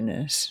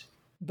openness,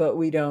 but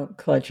we don't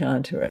clutch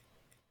onto it.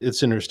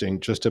 It's interesting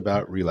just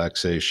about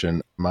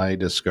relaxation. My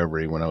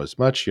discovery when I was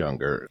much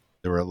younger,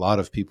 there were a lot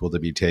of people to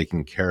be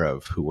taken care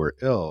of who were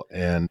ill,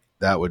 and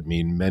that would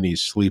mean many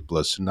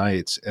sleepless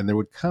nights. And there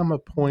would come a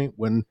point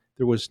when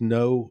there was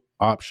no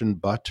option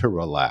but to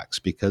relax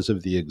because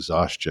of the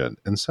exhaustion.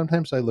 And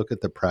sometimes I look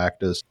at the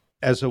practice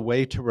as a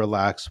way to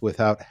relax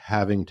without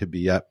having to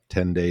be up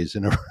 10 days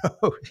in a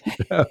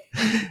row.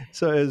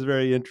 So it's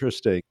very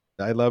interesting.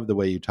 I love the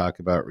way you talk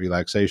about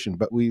relaxation,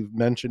 but we've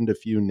mentioned a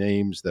few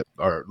names that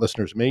our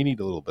listeners may need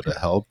a little bit of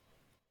help.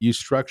 You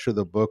structure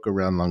the book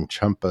around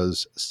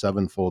Longchenpa's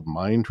sevenfold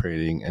mind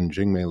training and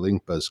Jigme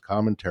Lingpa's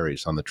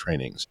commentaries on the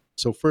trainings.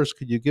 So first,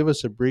 could you give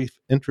us a brief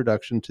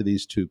introduction to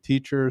these 2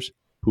 teachers?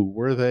 Who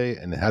were they,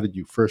 and how did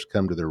you first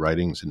come to their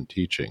writings and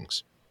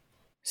teachings?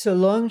 So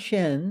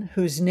Longchen,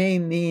 whose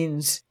name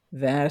means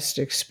vast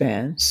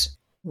expanse,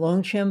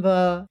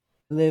 Longchenpa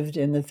lived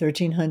in the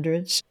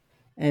 1300s,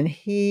 and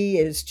he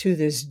is to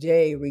this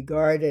day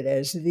regarded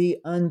as the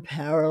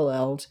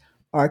unparalleled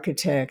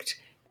architect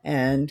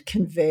and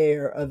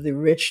conveyor of the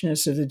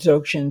richness of the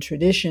Dzogchen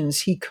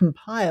traditions. He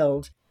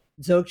compiled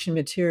Dzogchen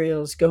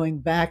materials going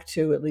back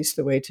to, at least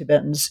the way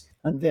Tibetans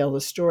unveil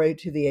the story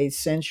to the 8th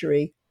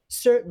century.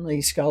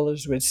 Certainly,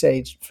 scholars would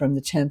say from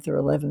the 10th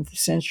or 11th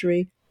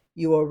century,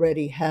 you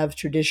already have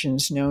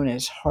traditions known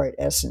as heart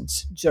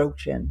essence,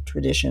 Dzogchen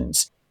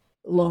traditions.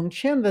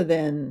 Longchenpa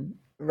then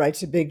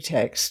writes a big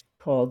text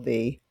called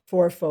the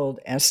Fourfold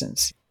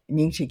Essence,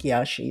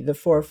 Nyingchigyashi, the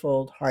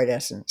Fourfold Heart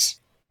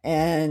Essence.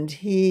 And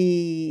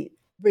he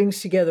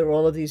brings together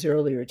all of these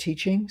earlier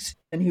teachings,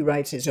 and he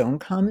writes his own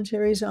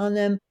commentaries on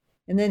them.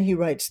 And then he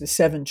writes the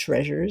Seven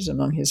Treasures,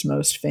 among his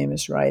most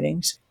famous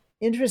writings.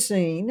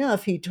 Interestingly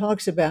enough, he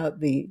talks about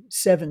the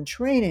 7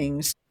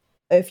 trainings.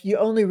 If you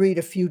only read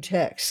a few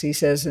texts, he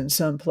says in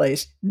some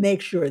place,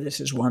 make sure this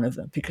is one of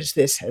them, because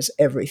this has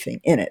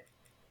everything in it.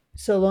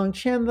 So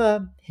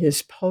Longchenpa,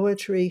 his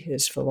poetry,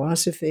 his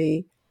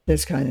philosophy,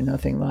 there's kind of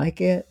nothing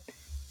like it.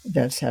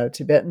 That's how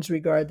Tibetans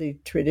regard the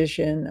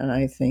tradition, and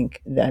I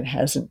think that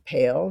hasn't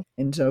paled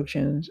in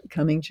Dzogchen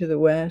coming to the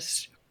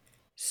West.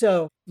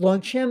 So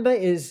Longchenpa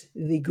is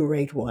the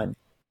great one,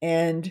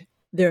 and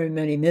there are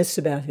many myths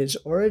about his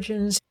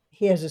origins.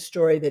 He has a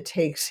story that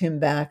takes him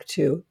back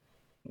to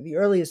the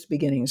earliest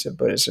beginnings of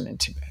Buddhism in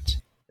Tibet.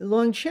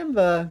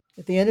 Longchenpa,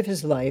 at the end of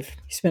his life,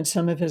 he spent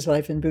some of his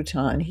life in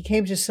Bhutan. He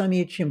came to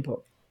Samye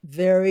Chimpo,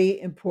 very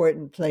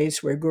important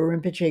place where Guru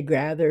Rinpoche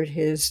gathered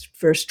his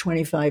first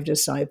 25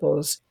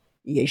 disciples.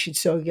 Yeshe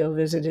Tsogyal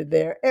visited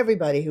there.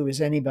 Everybody who was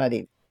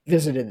anybody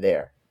visited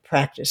there,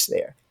 practiced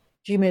there.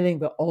 Jigme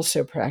Lingpa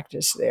also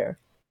practiced there.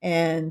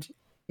 And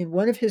in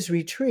one of his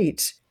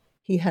retreats,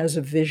 he has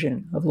a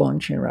vision of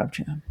Longchen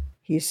Rabchen.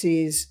 He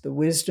sees the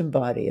wisdom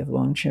body of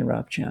Longchen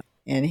Rabchen,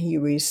 and he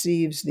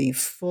receives the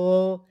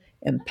full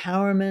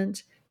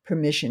empowerment,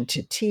 permission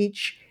to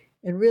teach,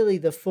 and really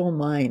the full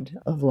mind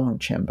of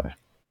Longchenpa.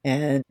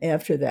 And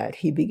after that,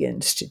 he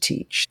begins to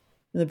teach.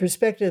 From the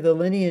perspective of the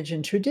lineage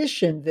and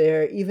tradition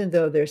there, even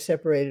though they're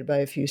separated by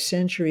a few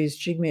centuries,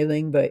 Jigme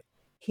Lingpa,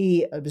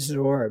 he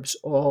absorbs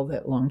all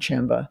that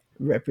Longchenpa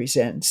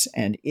represents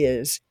and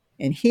is.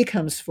 And he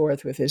comes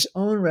forth with his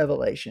own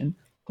revelation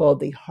called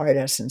the heart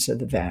essence of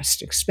the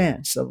vast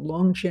expanse, the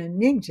Longchen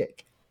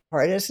Nyingtik,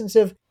 heart essence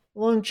of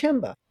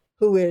Longchenpa,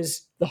 who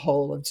is the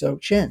whole of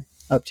Dzogchen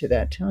up to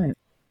that time.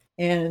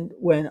 And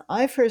when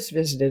I first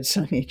visited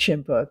Samye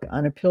Chimpo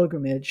on a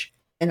pilgrimage,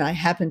 and I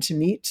happened to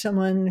meet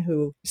someone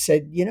who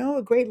said, you know,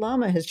 a great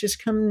Lama has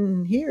just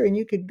come here and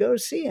you could go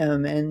see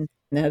him. And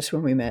that's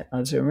when we met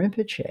Adzom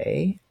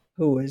Rinpoche,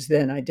 who was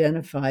then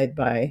identified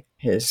by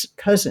his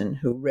cousin,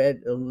 who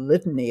read a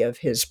litany of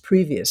his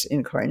previous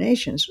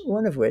incarnations,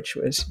 one of which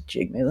was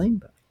Jigme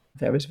Lingpa.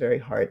 That was a very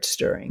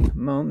heart-stirring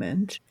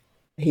moment.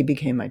 He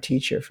became my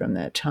teacher from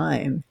that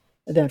time.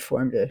 That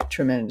formed a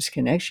tremendous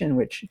connection,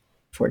 which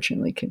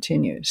fortunately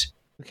continues.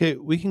 Okay,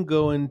 we can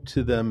go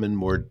into them in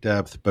more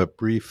depth, but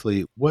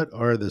briefly, what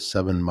are the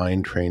 7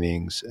 mind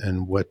trainings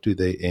and what do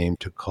they aim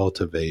to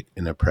cultivate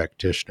in a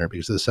practitioner?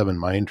 Because the 7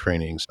 mind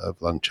trainings of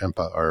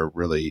Longchenpa are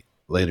really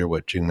later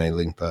what Jigme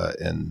Lingpa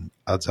and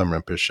Adzom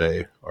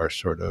Rinpoche are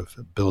sort of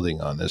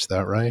building on. Is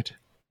that right?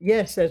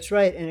 Yes, that's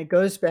right. And it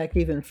goes back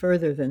even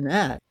further than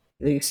that.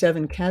 The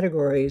 7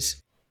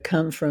 categories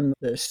come from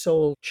the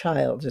soul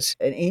child. It's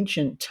an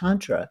ancient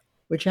tantra,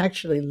 which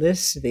actually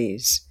lists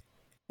these.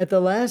 At the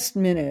last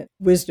minute,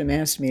 Wisdom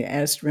asked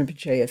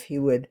Rinpoche if he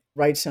would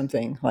write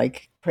something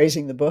like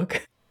praising the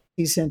book.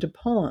 He sent a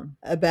poem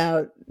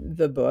about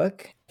the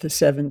book, the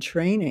 7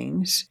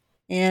 trainings,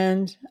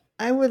 and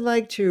I would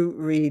like to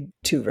read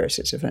 2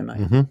 verses, if I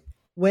might. Mm-hmm.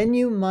 When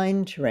you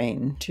mind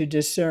train to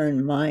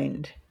discern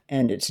mind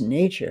and its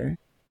nature,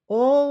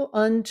 all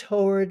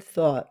untoward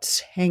thoughts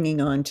hanging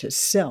on to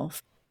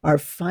self are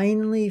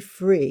finally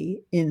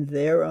free in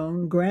their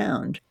own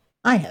ground.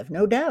 I have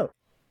no doubt.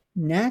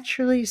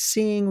 Naturally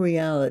seeing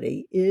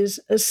reality is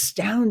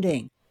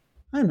astounding.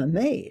 I'm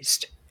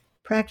amazed.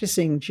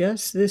 Practicing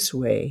just this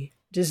way,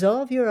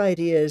 dissolve your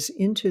ideas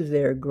into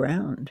their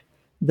ground,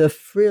 the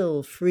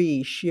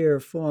frill-free sheer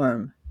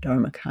form,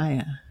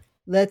 Dharmakaya.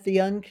 Let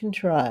the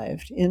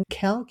uncontrived,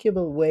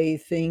 incalculable way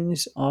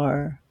things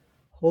are,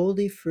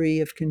 wholly free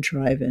of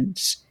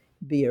contrivance,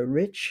 be a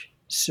rich,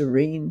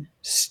 serene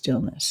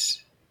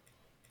stillness.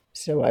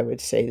 So I would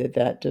say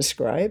that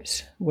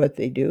describes what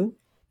they do.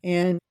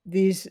 And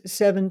these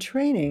 7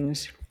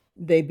 trainings,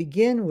 they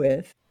begin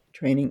with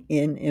training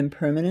in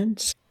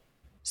impermanence.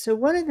 So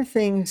one of the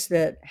things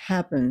that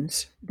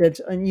happens that's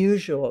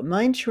unusual,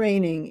 mind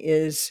training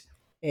is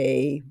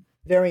a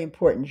very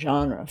important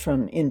genre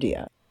from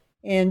India.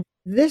 And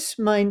this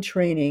mind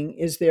training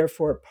is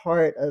therefore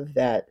part of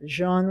that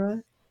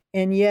genre,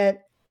 and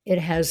yet it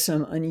has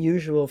some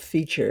unusual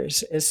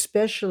features,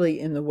 especially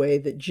in the way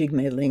that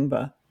Jigme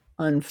Lingpa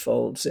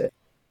unfolds it.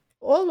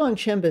 All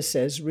Longchenpa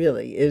says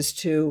really is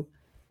to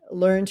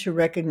learn to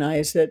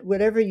recognize that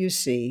whatever you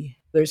see,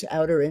 there's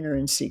outer, inner,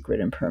 and secret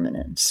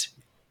impermanence.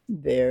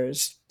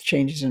 There's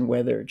changes in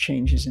weather,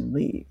 changes in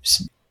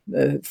leaves.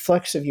 The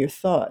flux of your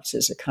thoughts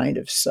is a kind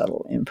of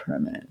subtle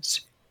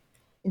impermanence.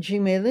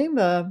 Jigme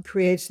Lingpa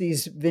creates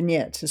these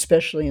vignettes,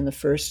 especially in the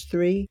first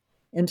 3.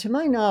 And to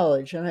my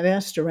knowledge, and I've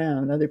asked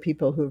around other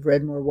people who've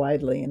read more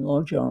widely in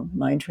Longzhong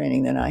mind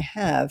training than I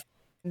have,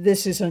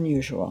 This is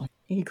unusual.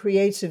 He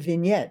creates a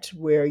vignette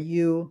where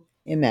you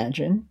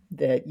imagine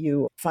that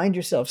you find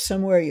yourself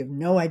somewhere, you have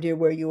no idea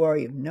where you are,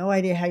 you have no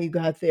idea how you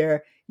got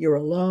there, you're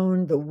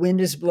alone, the wind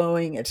is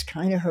blowing, it's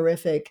kind of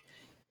horrific.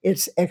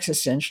 It's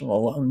existential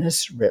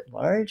aloneness writ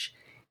large.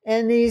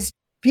 And these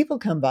people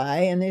come by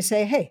and they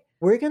say, hey,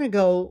 we're going to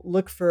go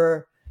look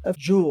for a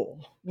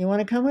jewel. You want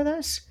to come with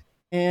us?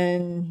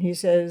 And he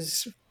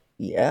says,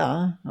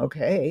 yeah,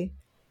 okay.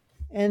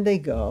 And they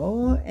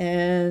go.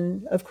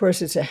 And of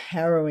course, it's a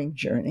harrowing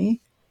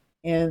journey.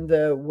 And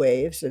the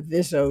waves of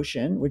this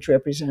ocean, which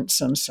represents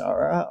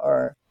samsara,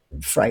 are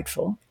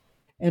frightful.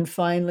 And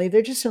finally,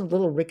 they're just a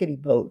little rickety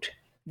boat.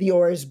 The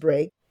oars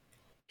break.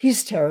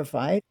 He's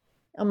terrified.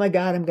 Oh my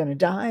God, I'm going to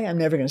die. I'm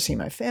never going to see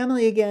my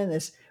family again.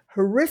 This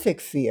horrific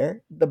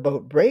fear. The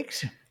boat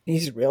breaks.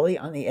 He's really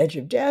on the edge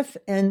of death.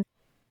 And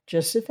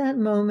just at that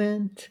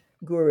moment,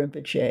 Guru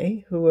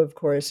Rinpoche, who of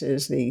course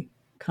is the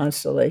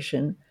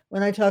constellation,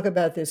 when I talk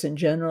about this in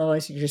general, I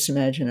just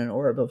imagine an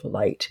orb of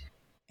light.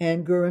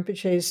 And Guru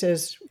Rinpoche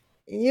says,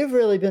 you've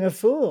really been a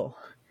fool.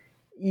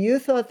 You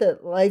thought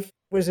that life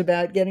was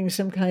about getting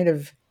some kind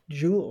of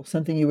jewel,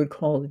 something you would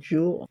call a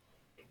jewel.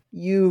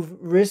 You've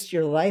risked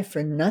your life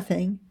for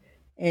nothing,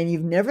 and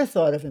you've never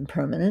thought of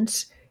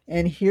impermanence.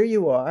 And here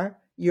you are,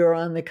 you're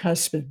on the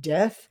cusp of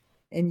death,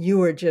 and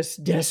you are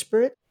just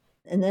desperate.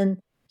 And then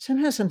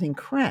somehow something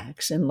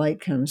cracks, and light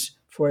comes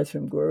forth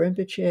from Guru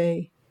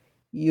Rinpoche.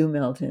 You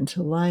melt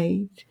into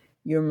light.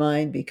 Your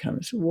mind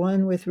becomes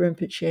one with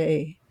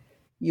Rinpoche.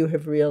 You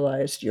have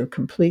realized your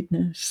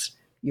completeness,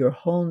 your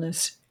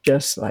wholeness,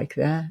 just like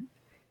that.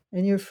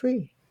 And you're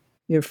free.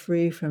 You're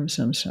free from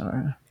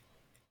samsara.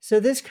 So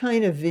this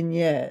kind of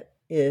vignette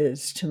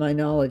is, to my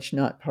knowledge,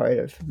 not part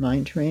of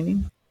mind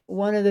training.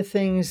 One of the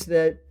things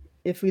that,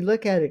 if we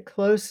look at it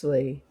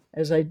closely,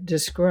 as I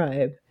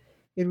describe,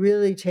 it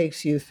really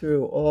takes you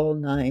through all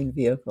 9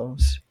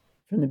 vehicles,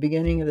 from the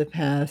beginning of the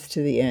path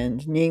to the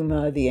end.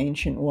 Nyingma, the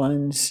ancient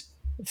ones,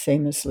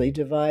 famously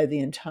divide the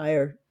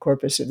entire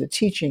corpus of the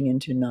teaching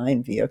into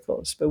 9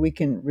 vehicles, but we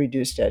can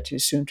reduce that to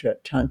Sutra,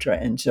 Tantra,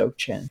 and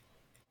Dzogchen.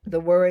 The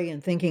worry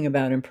and thinking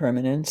about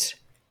impermanence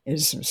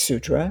is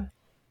Sutra.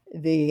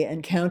 The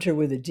encounter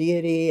with a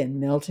deity and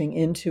melting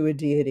into a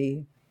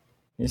deity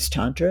is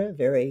Tantra,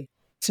 very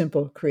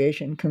simple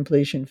creation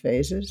completion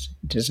phases,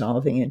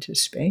 dissolving into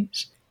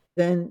space.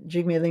 Then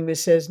Jigme Lingpa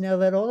says, now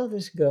let all of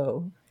this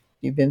go.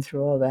 You've been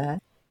through all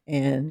that,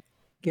 and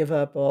give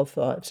up all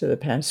thoughts of the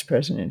past,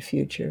 present, and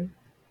future.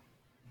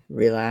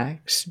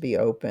 Relax, be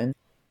open,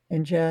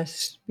 and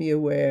just be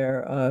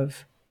aware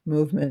of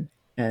movement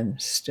and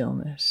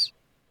stillness.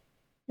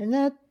 And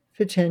that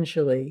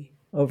potentially,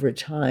 over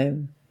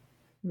time,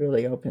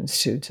 really opens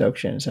to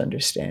Dzogchen's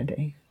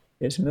understanding.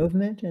 There's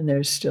movement and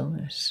there's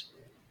stillness.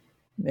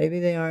 Maybe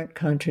they aren't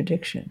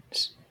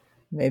contradictions.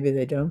 Maybe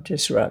they don't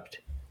disrupt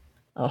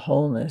a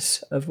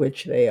wholeness of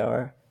which they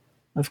are,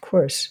 of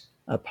course,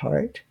 a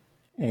part,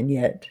 and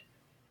yet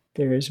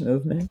there is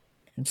movement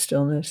and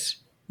stillness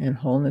and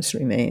wholeness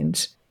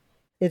remains.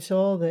 It's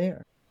all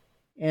there.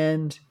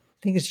 And I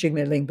think it's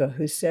Jigme Lingpa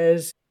who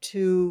says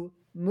to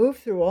move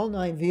through all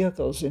 9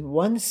 vehicles in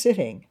one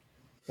sitting,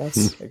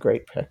 that's a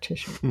great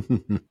practitioner,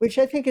 which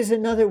I think is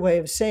another way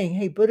of saying,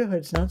 hey,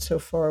 Buddhahood's not so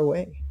far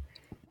away.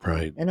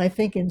 Right. And I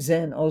think in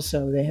Zen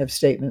also they have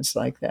statements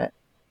like that.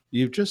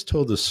 You've just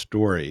told a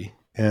story,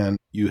 and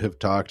you have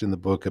talked in the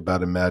book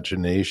about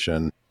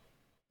imagination,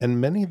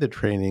 and many of the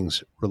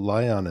trainings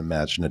rely on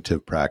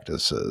imaginative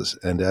practices.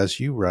 And as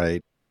you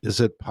write, is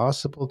it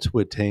possible to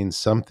attain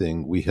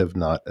something we have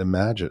not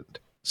imagined?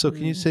 So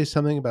can you say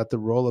something about the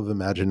role of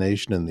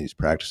imagination in these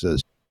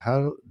practices?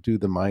 How do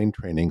the mind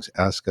trainings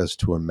ask us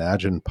to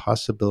imagine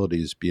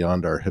possibilities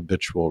beyond our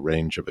habitual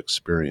range of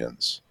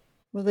experience?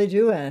 Well, they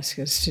do ask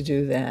us to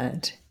do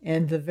that.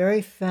 And the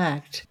very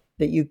fact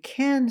that you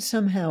can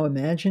somehow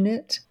imagine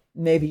it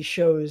maybe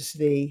shows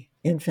the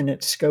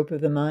infinite scope of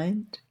the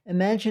mind.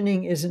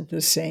 Imagining isn't the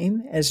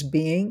same as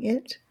being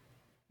it.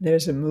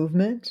 There's a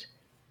movement.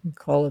 We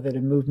call it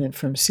a movement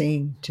from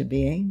seeing to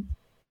being.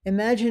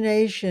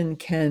 Imagination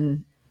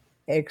can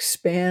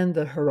expand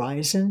the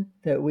horizon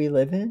that we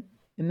live in.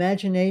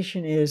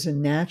 Imagination is a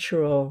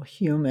natural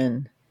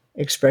human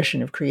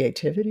expression of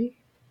creativity.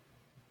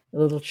 The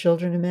little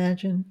children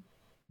imagine.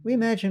 We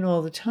imagine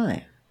all the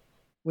time.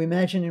 We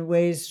imagine in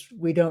ways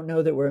we don't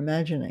know that we're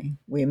imagining.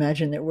 We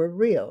imagine that we're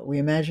real. We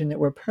imagine that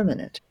we're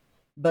permanent.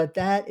 But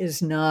that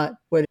is not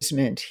what is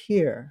meant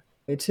here.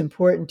 It's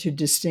important to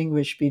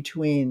distinguish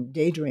between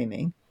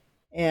daydreaming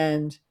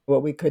and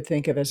what we could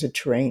think of as a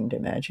trained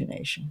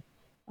imagination.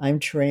 I'm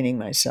training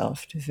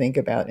myself to think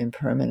about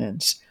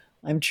impermanence.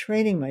 I'm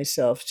training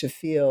myself to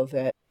feel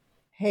that,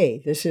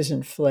 hey, this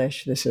isn't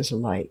flesh, this is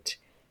light.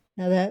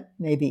 Now that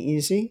may be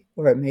easy,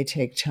 or it may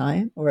take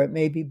time, or it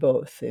may be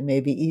both. It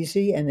may be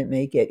easy and it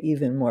may get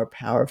even more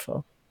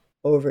powerful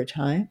over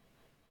time.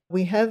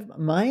 We have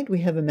mind,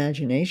 we have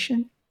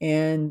imagination,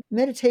 and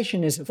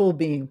meditation is a full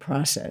being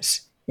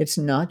process. It's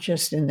not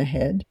just in the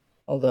head,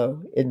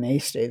 although it may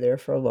stay there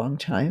for a long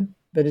time,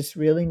 but it's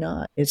really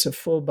not. It's a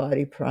full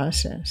body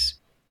process.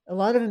 A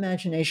lot of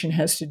imagination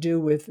has to do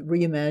with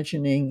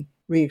reimagining,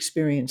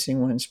 re-experiencing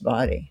one's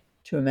body,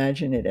 to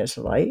imagine it as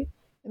light.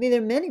 I mean,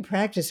 there are many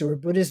practices where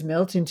Buddhas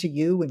melt into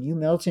you and you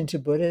melt into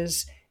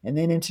Buddhas and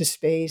then into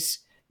space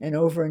and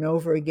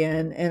over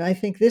again. And I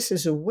think this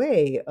is a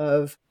way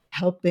of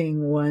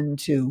helping one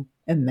to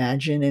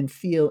imagine and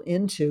feel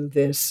into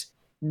this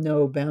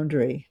no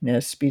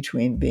boundaryness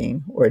between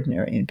being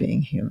ordinary and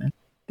being human.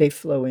 They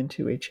flow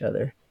into each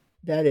other.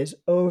 That is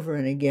over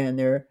and again.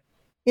 There are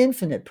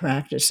infinite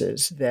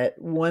practices that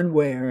one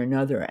way or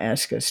another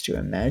ask us to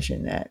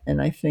imagine that.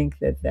 And I think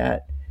that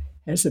that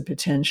has the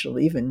potential,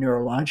 even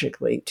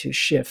neurologically, to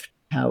shift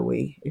how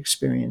we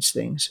experience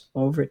things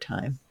over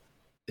time.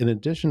 In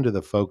addition to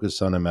the focus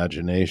on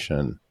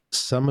imagination,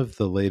 some of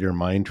the later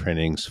mind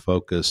trainings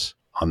focus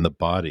on the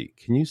body.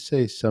 Can you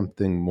say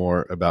something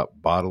more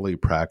about bodily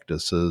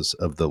practices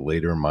of the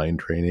later mind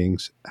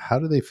trainings? How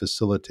do they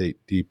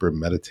facilitate deeper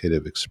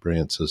meditative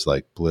experiences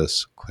like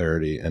bliss,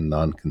 clarity, and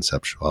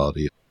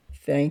non-conceptuality?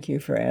 Thank you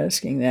for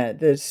asking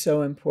that. That's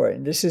so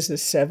important. This is the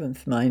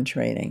 7th mind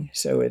training,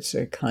 so it's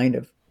a kind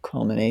of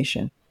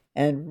culmination.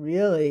 And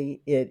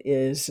really, it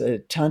is a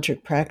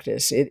tantric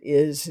practice. It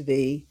is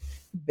the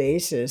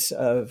basis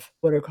of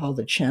what are called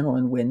the channel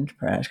and wind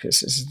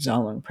practices,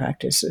 Dzalung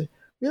practice,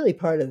 really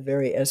part of the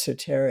very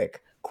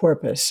esoteric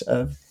corpus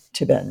of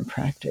Tibetan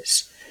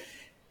practice.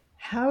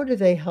 How do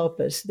they help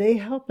us? They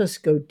help us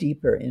go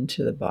deeper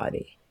into the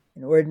body.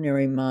 An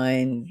ordinary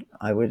mind,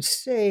 I would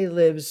say,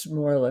 lives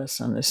more or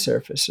less on the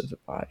surface of the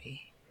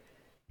body.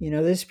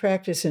 This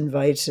practice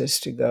invites us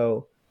to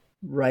go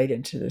right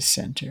into the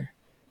center,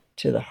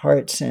 to the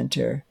heart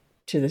center,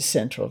 to the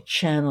central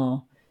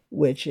channel,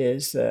 which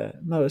is the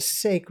most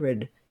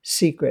sacred,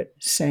 secret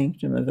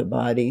sanctum of the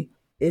body.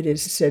 It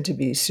is said to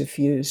be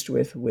suffused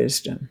with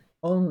wisdom,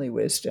 only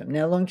wisdom.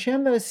 Now,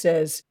 Longchenpa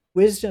says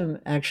wisdom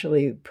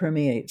actually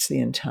permeates the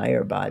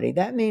entire body.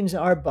 That means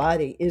our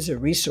body is a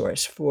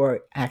resource for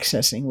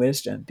accessing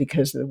wisdom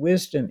because the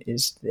wisdom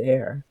is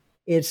there.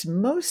 It's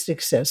most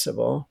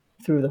accessible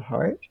through the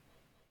heart.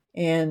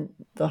 And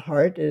the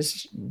heart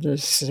is the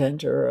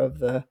center of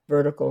the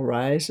vertical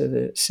rise of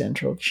the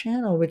central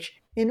channel, which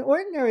in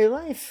ordinary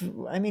life,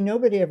 I mean,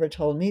 nobody ever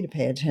told me to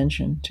pay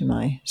attention to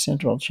my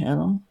central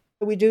channel.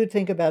 We do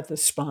think about the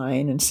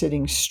spine and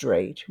sitting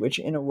straight, which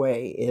in a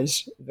way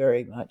is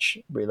very much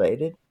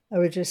related. I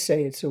would just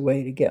say it's a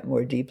way to get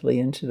more deeply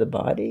into the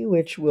body,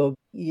 which will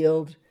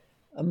yield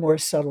more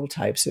subtle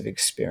types of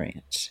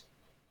experience.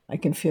 I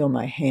can feel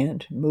my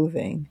hand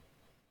moving,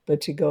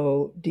 but to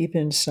go deep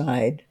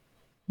inside,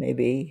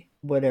 maybe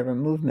whatever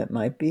movement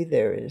might be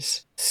there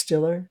is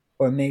stiller,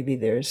 or maybe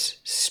there's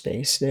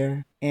space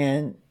there.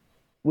 And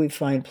we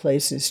find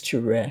places to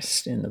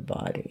rest in the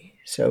body.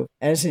 So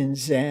as in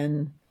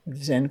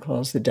Zen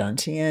calls the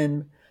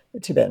Dantian, the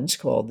Tibetans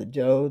call the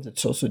Do,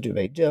 that's also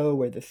Duve Do,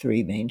 where the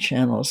 3 main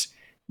channels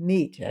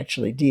meet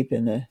actually deep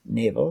in the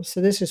navel.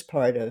 So this is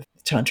part of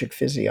tantric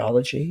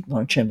physiology.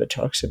 Longchenpa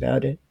talks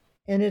about it.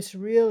 And it's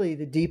really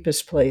the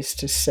deepest place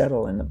to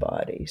settle in the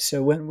body.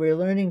 So when we're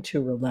learning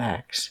to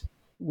relax,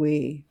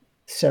 we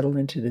settle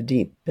into the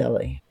deep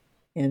belly.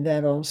 And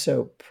that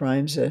also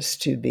primes us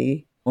to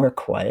be more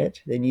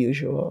quiet than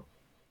usual.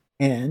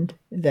 And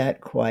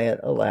that quiet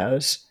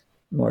allows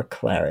more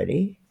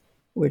clarity,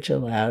 which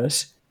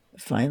allows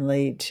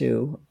finally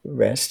to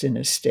rest in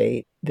a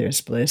state.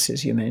 There's bliss,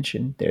 as you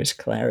mentioned, there's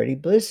clarity.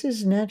 Bliss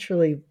is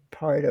naturally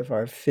part of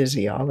our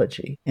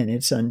physiology, and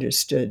it's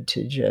understood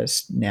to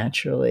just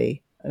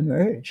naturally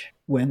emerge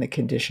when the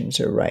conditions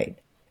are right.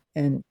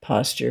 And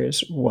posture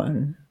is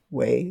one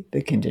way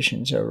the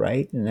conditions are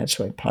right, and that's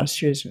why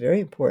posture is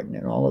very important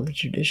in all of the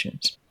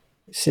traditions.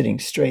 Sitting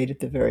straight at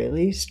the very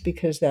least,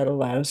 because that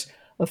allows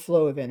a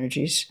flow of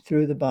energies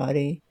through the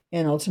body,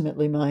 and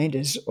ultimately mind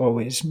is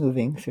always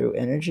moving through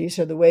energy.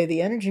 So the way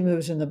the energy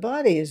moves in the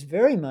body is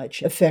very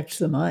much affects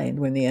the mind.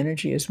 When the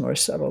energy is more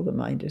subtle, the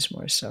mind is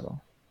more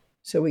subtle.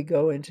 So we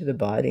go into the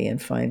body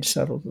and find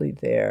subtlety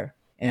there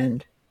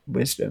and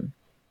wisdom.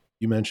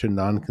 You mentioned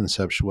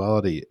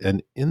non-conceptuality,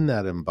 and in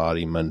that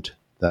embodiment,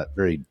 that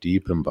very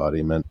deep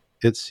embodiment,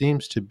 it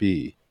seems to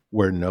be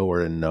where knower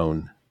and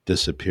known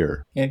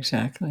disappear.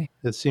 Exactly.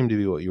 It seemed to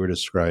be what you were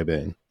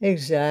describing.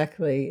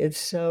 Exactly. It's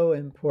so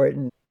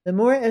important. The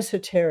more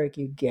esoteric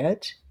you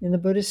get in the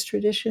Buddhist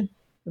tradition,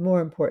 the more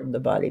important the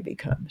body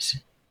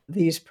becomes.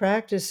 These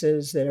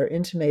practices that are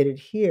intimated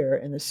here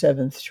in the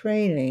 7th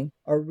training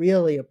are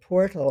really a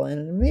portal,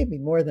 and maybe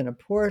more than a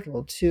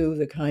portal, to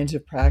the kinds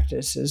of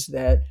practices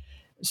that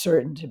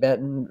certain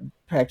Tibetan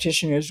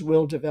practitioners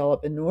will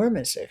develop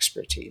enormous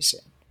expertise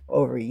in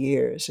over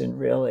years, and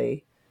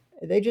really,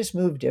 they just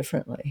move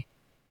differently.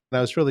 I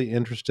was really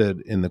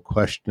interested in the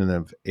question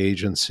of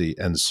agency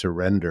and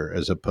surrender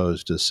as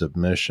opposed to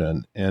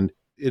submission. And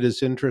it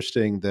is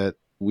interesting that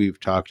we've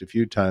talked a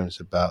few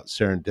times about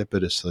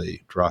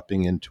serendipitously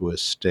dropping into a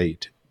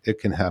state. It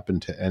can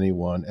happen to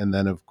anyone. And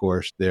then, of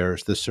course,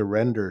 there's the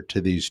surrender to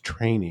these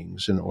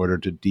trainings in order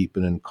to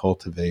deepen and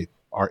cultivate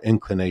our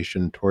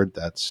inclination toward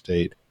that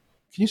state.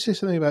 Can you say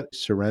something about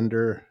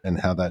surrender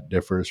and how that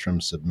differs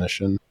from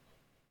submission?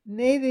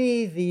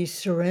 Maybe the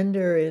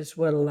surrender is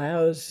what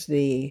allows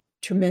the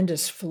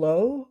tremendous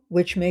flow,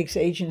 which makes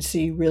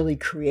agency really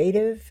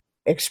creative,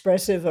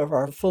 expressive of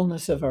our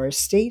fullness of our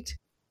state,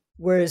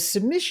 whereas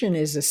submission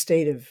is a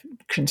state of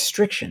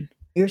constriction.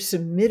 You're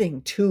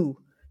submitting to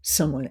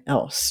someone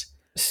else.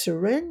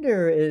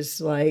 Surrender is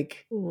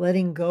like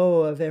letting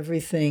go of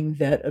everything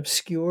that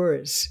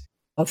obscures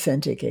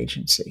authentic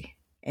agency.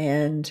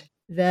 And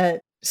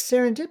that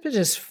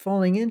serendipitous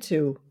falling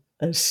into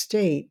a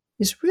state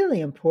is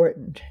really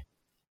important.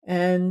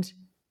 And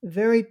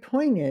very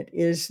poignant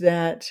is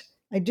that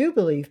I do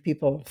believe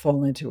people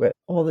fall into it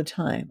all the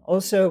time.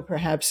 Also,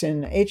 perhaps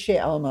in H.J.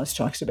 Alamos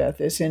talks about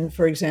this,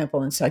 for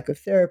example, in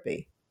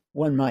psychotherapy,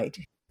 one might.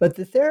 But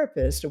the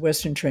therapist, a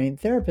Western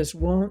trained therapist,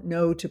 won't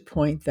know to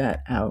point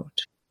that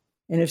out.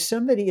 And if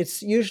somebody,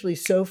 it's usually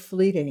so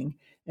fleeting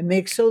and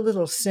makes so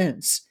little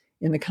sense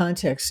in the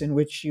context in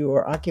which you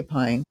are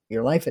occupying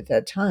your life at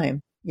that time,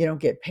 you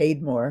don't get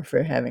paid more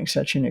for having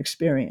such an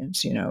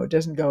experience. It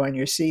doesn't go on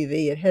your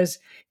CV. It has,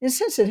 in a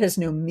sense, it has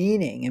no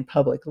meaning in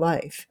public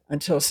life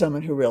until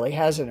someone who really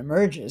has it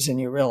emerges and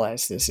you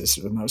realize this is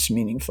the most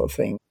meaningful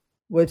thing.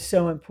 What's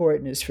so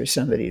important is for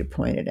somebody to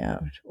point it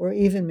out, or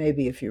even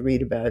maybe if you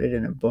read about it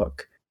in a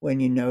book, when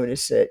you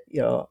notice it,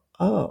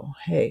 oh,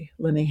 hey,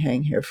 let me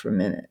hang here for a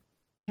minute.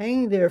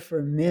 Hanging there for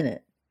a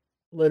minute,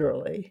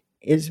 literally,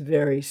 is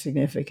very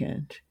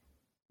significant.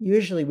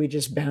 Usually we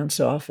just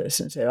bounce off this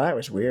and say, oh, that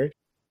was weird.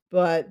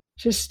 But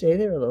just stay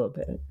there a little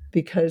bit,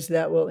 because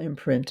that will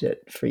imprint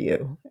it for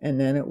you. And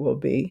then it will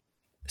be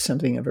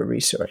something of a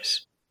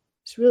resource.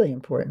 It's a really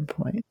important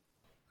point.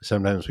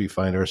 Sometimes we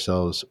find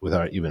ourselves,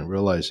 without even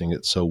realizing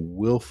it, so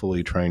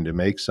willfully trying to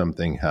make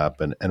something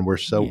happen. And we're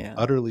so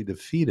utterly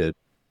defeated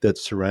that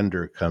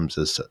surrender comes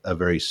as a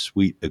very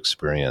sweet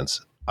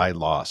experience. I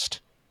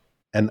lost,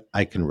 and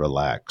I can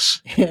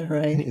relax. Yeah,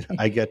 right.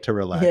 I get to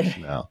relax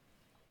now.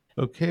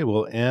 Okay,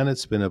 well, Anne,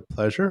 it's been a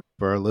pleasure.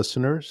 For our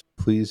listeners,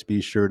 please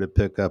be sure to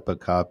pick up a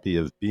copy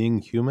of Being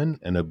Human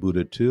and a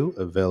Buddha 2,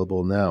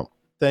 available now.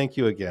 Thank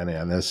you again,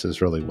 Anne. This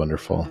is really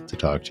wonderful to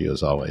talk to you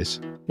as always.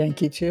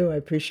 Thank you, too. I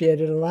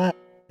appreciate it a lot.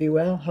 Be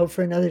well. Hope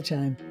for another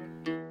time.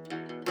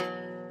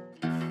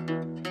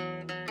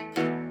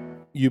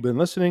 You've been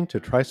listening to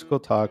Tricycle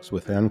Talks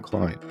with Anne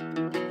Klein.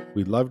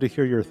 We'd love to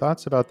hear your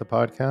thoughts about the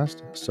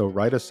podcast, so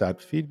write us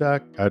at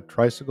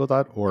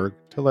feedback@tricycle.org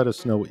to let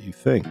us know what you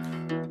think.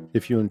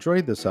 If you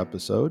enjoyed this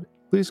episode,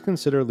 please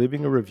consider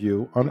leaving a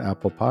review on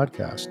Apple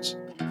Podcasts.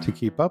 To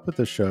keep up with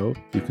the show,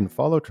 you can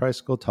follow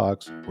Tricycle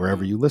Talks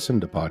wherever you listen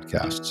to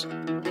podcasts.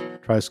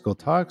 Tricycle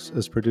Talks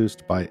is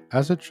produced by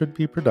As It Should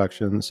Be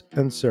Productions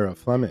and Sarah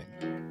Fleming.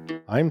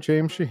 I'm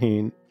James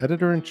Shaheen,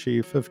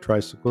 Editor-in-Chief of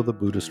Tricycle the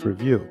Buddhist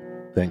Review.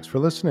 Thanks for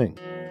listening.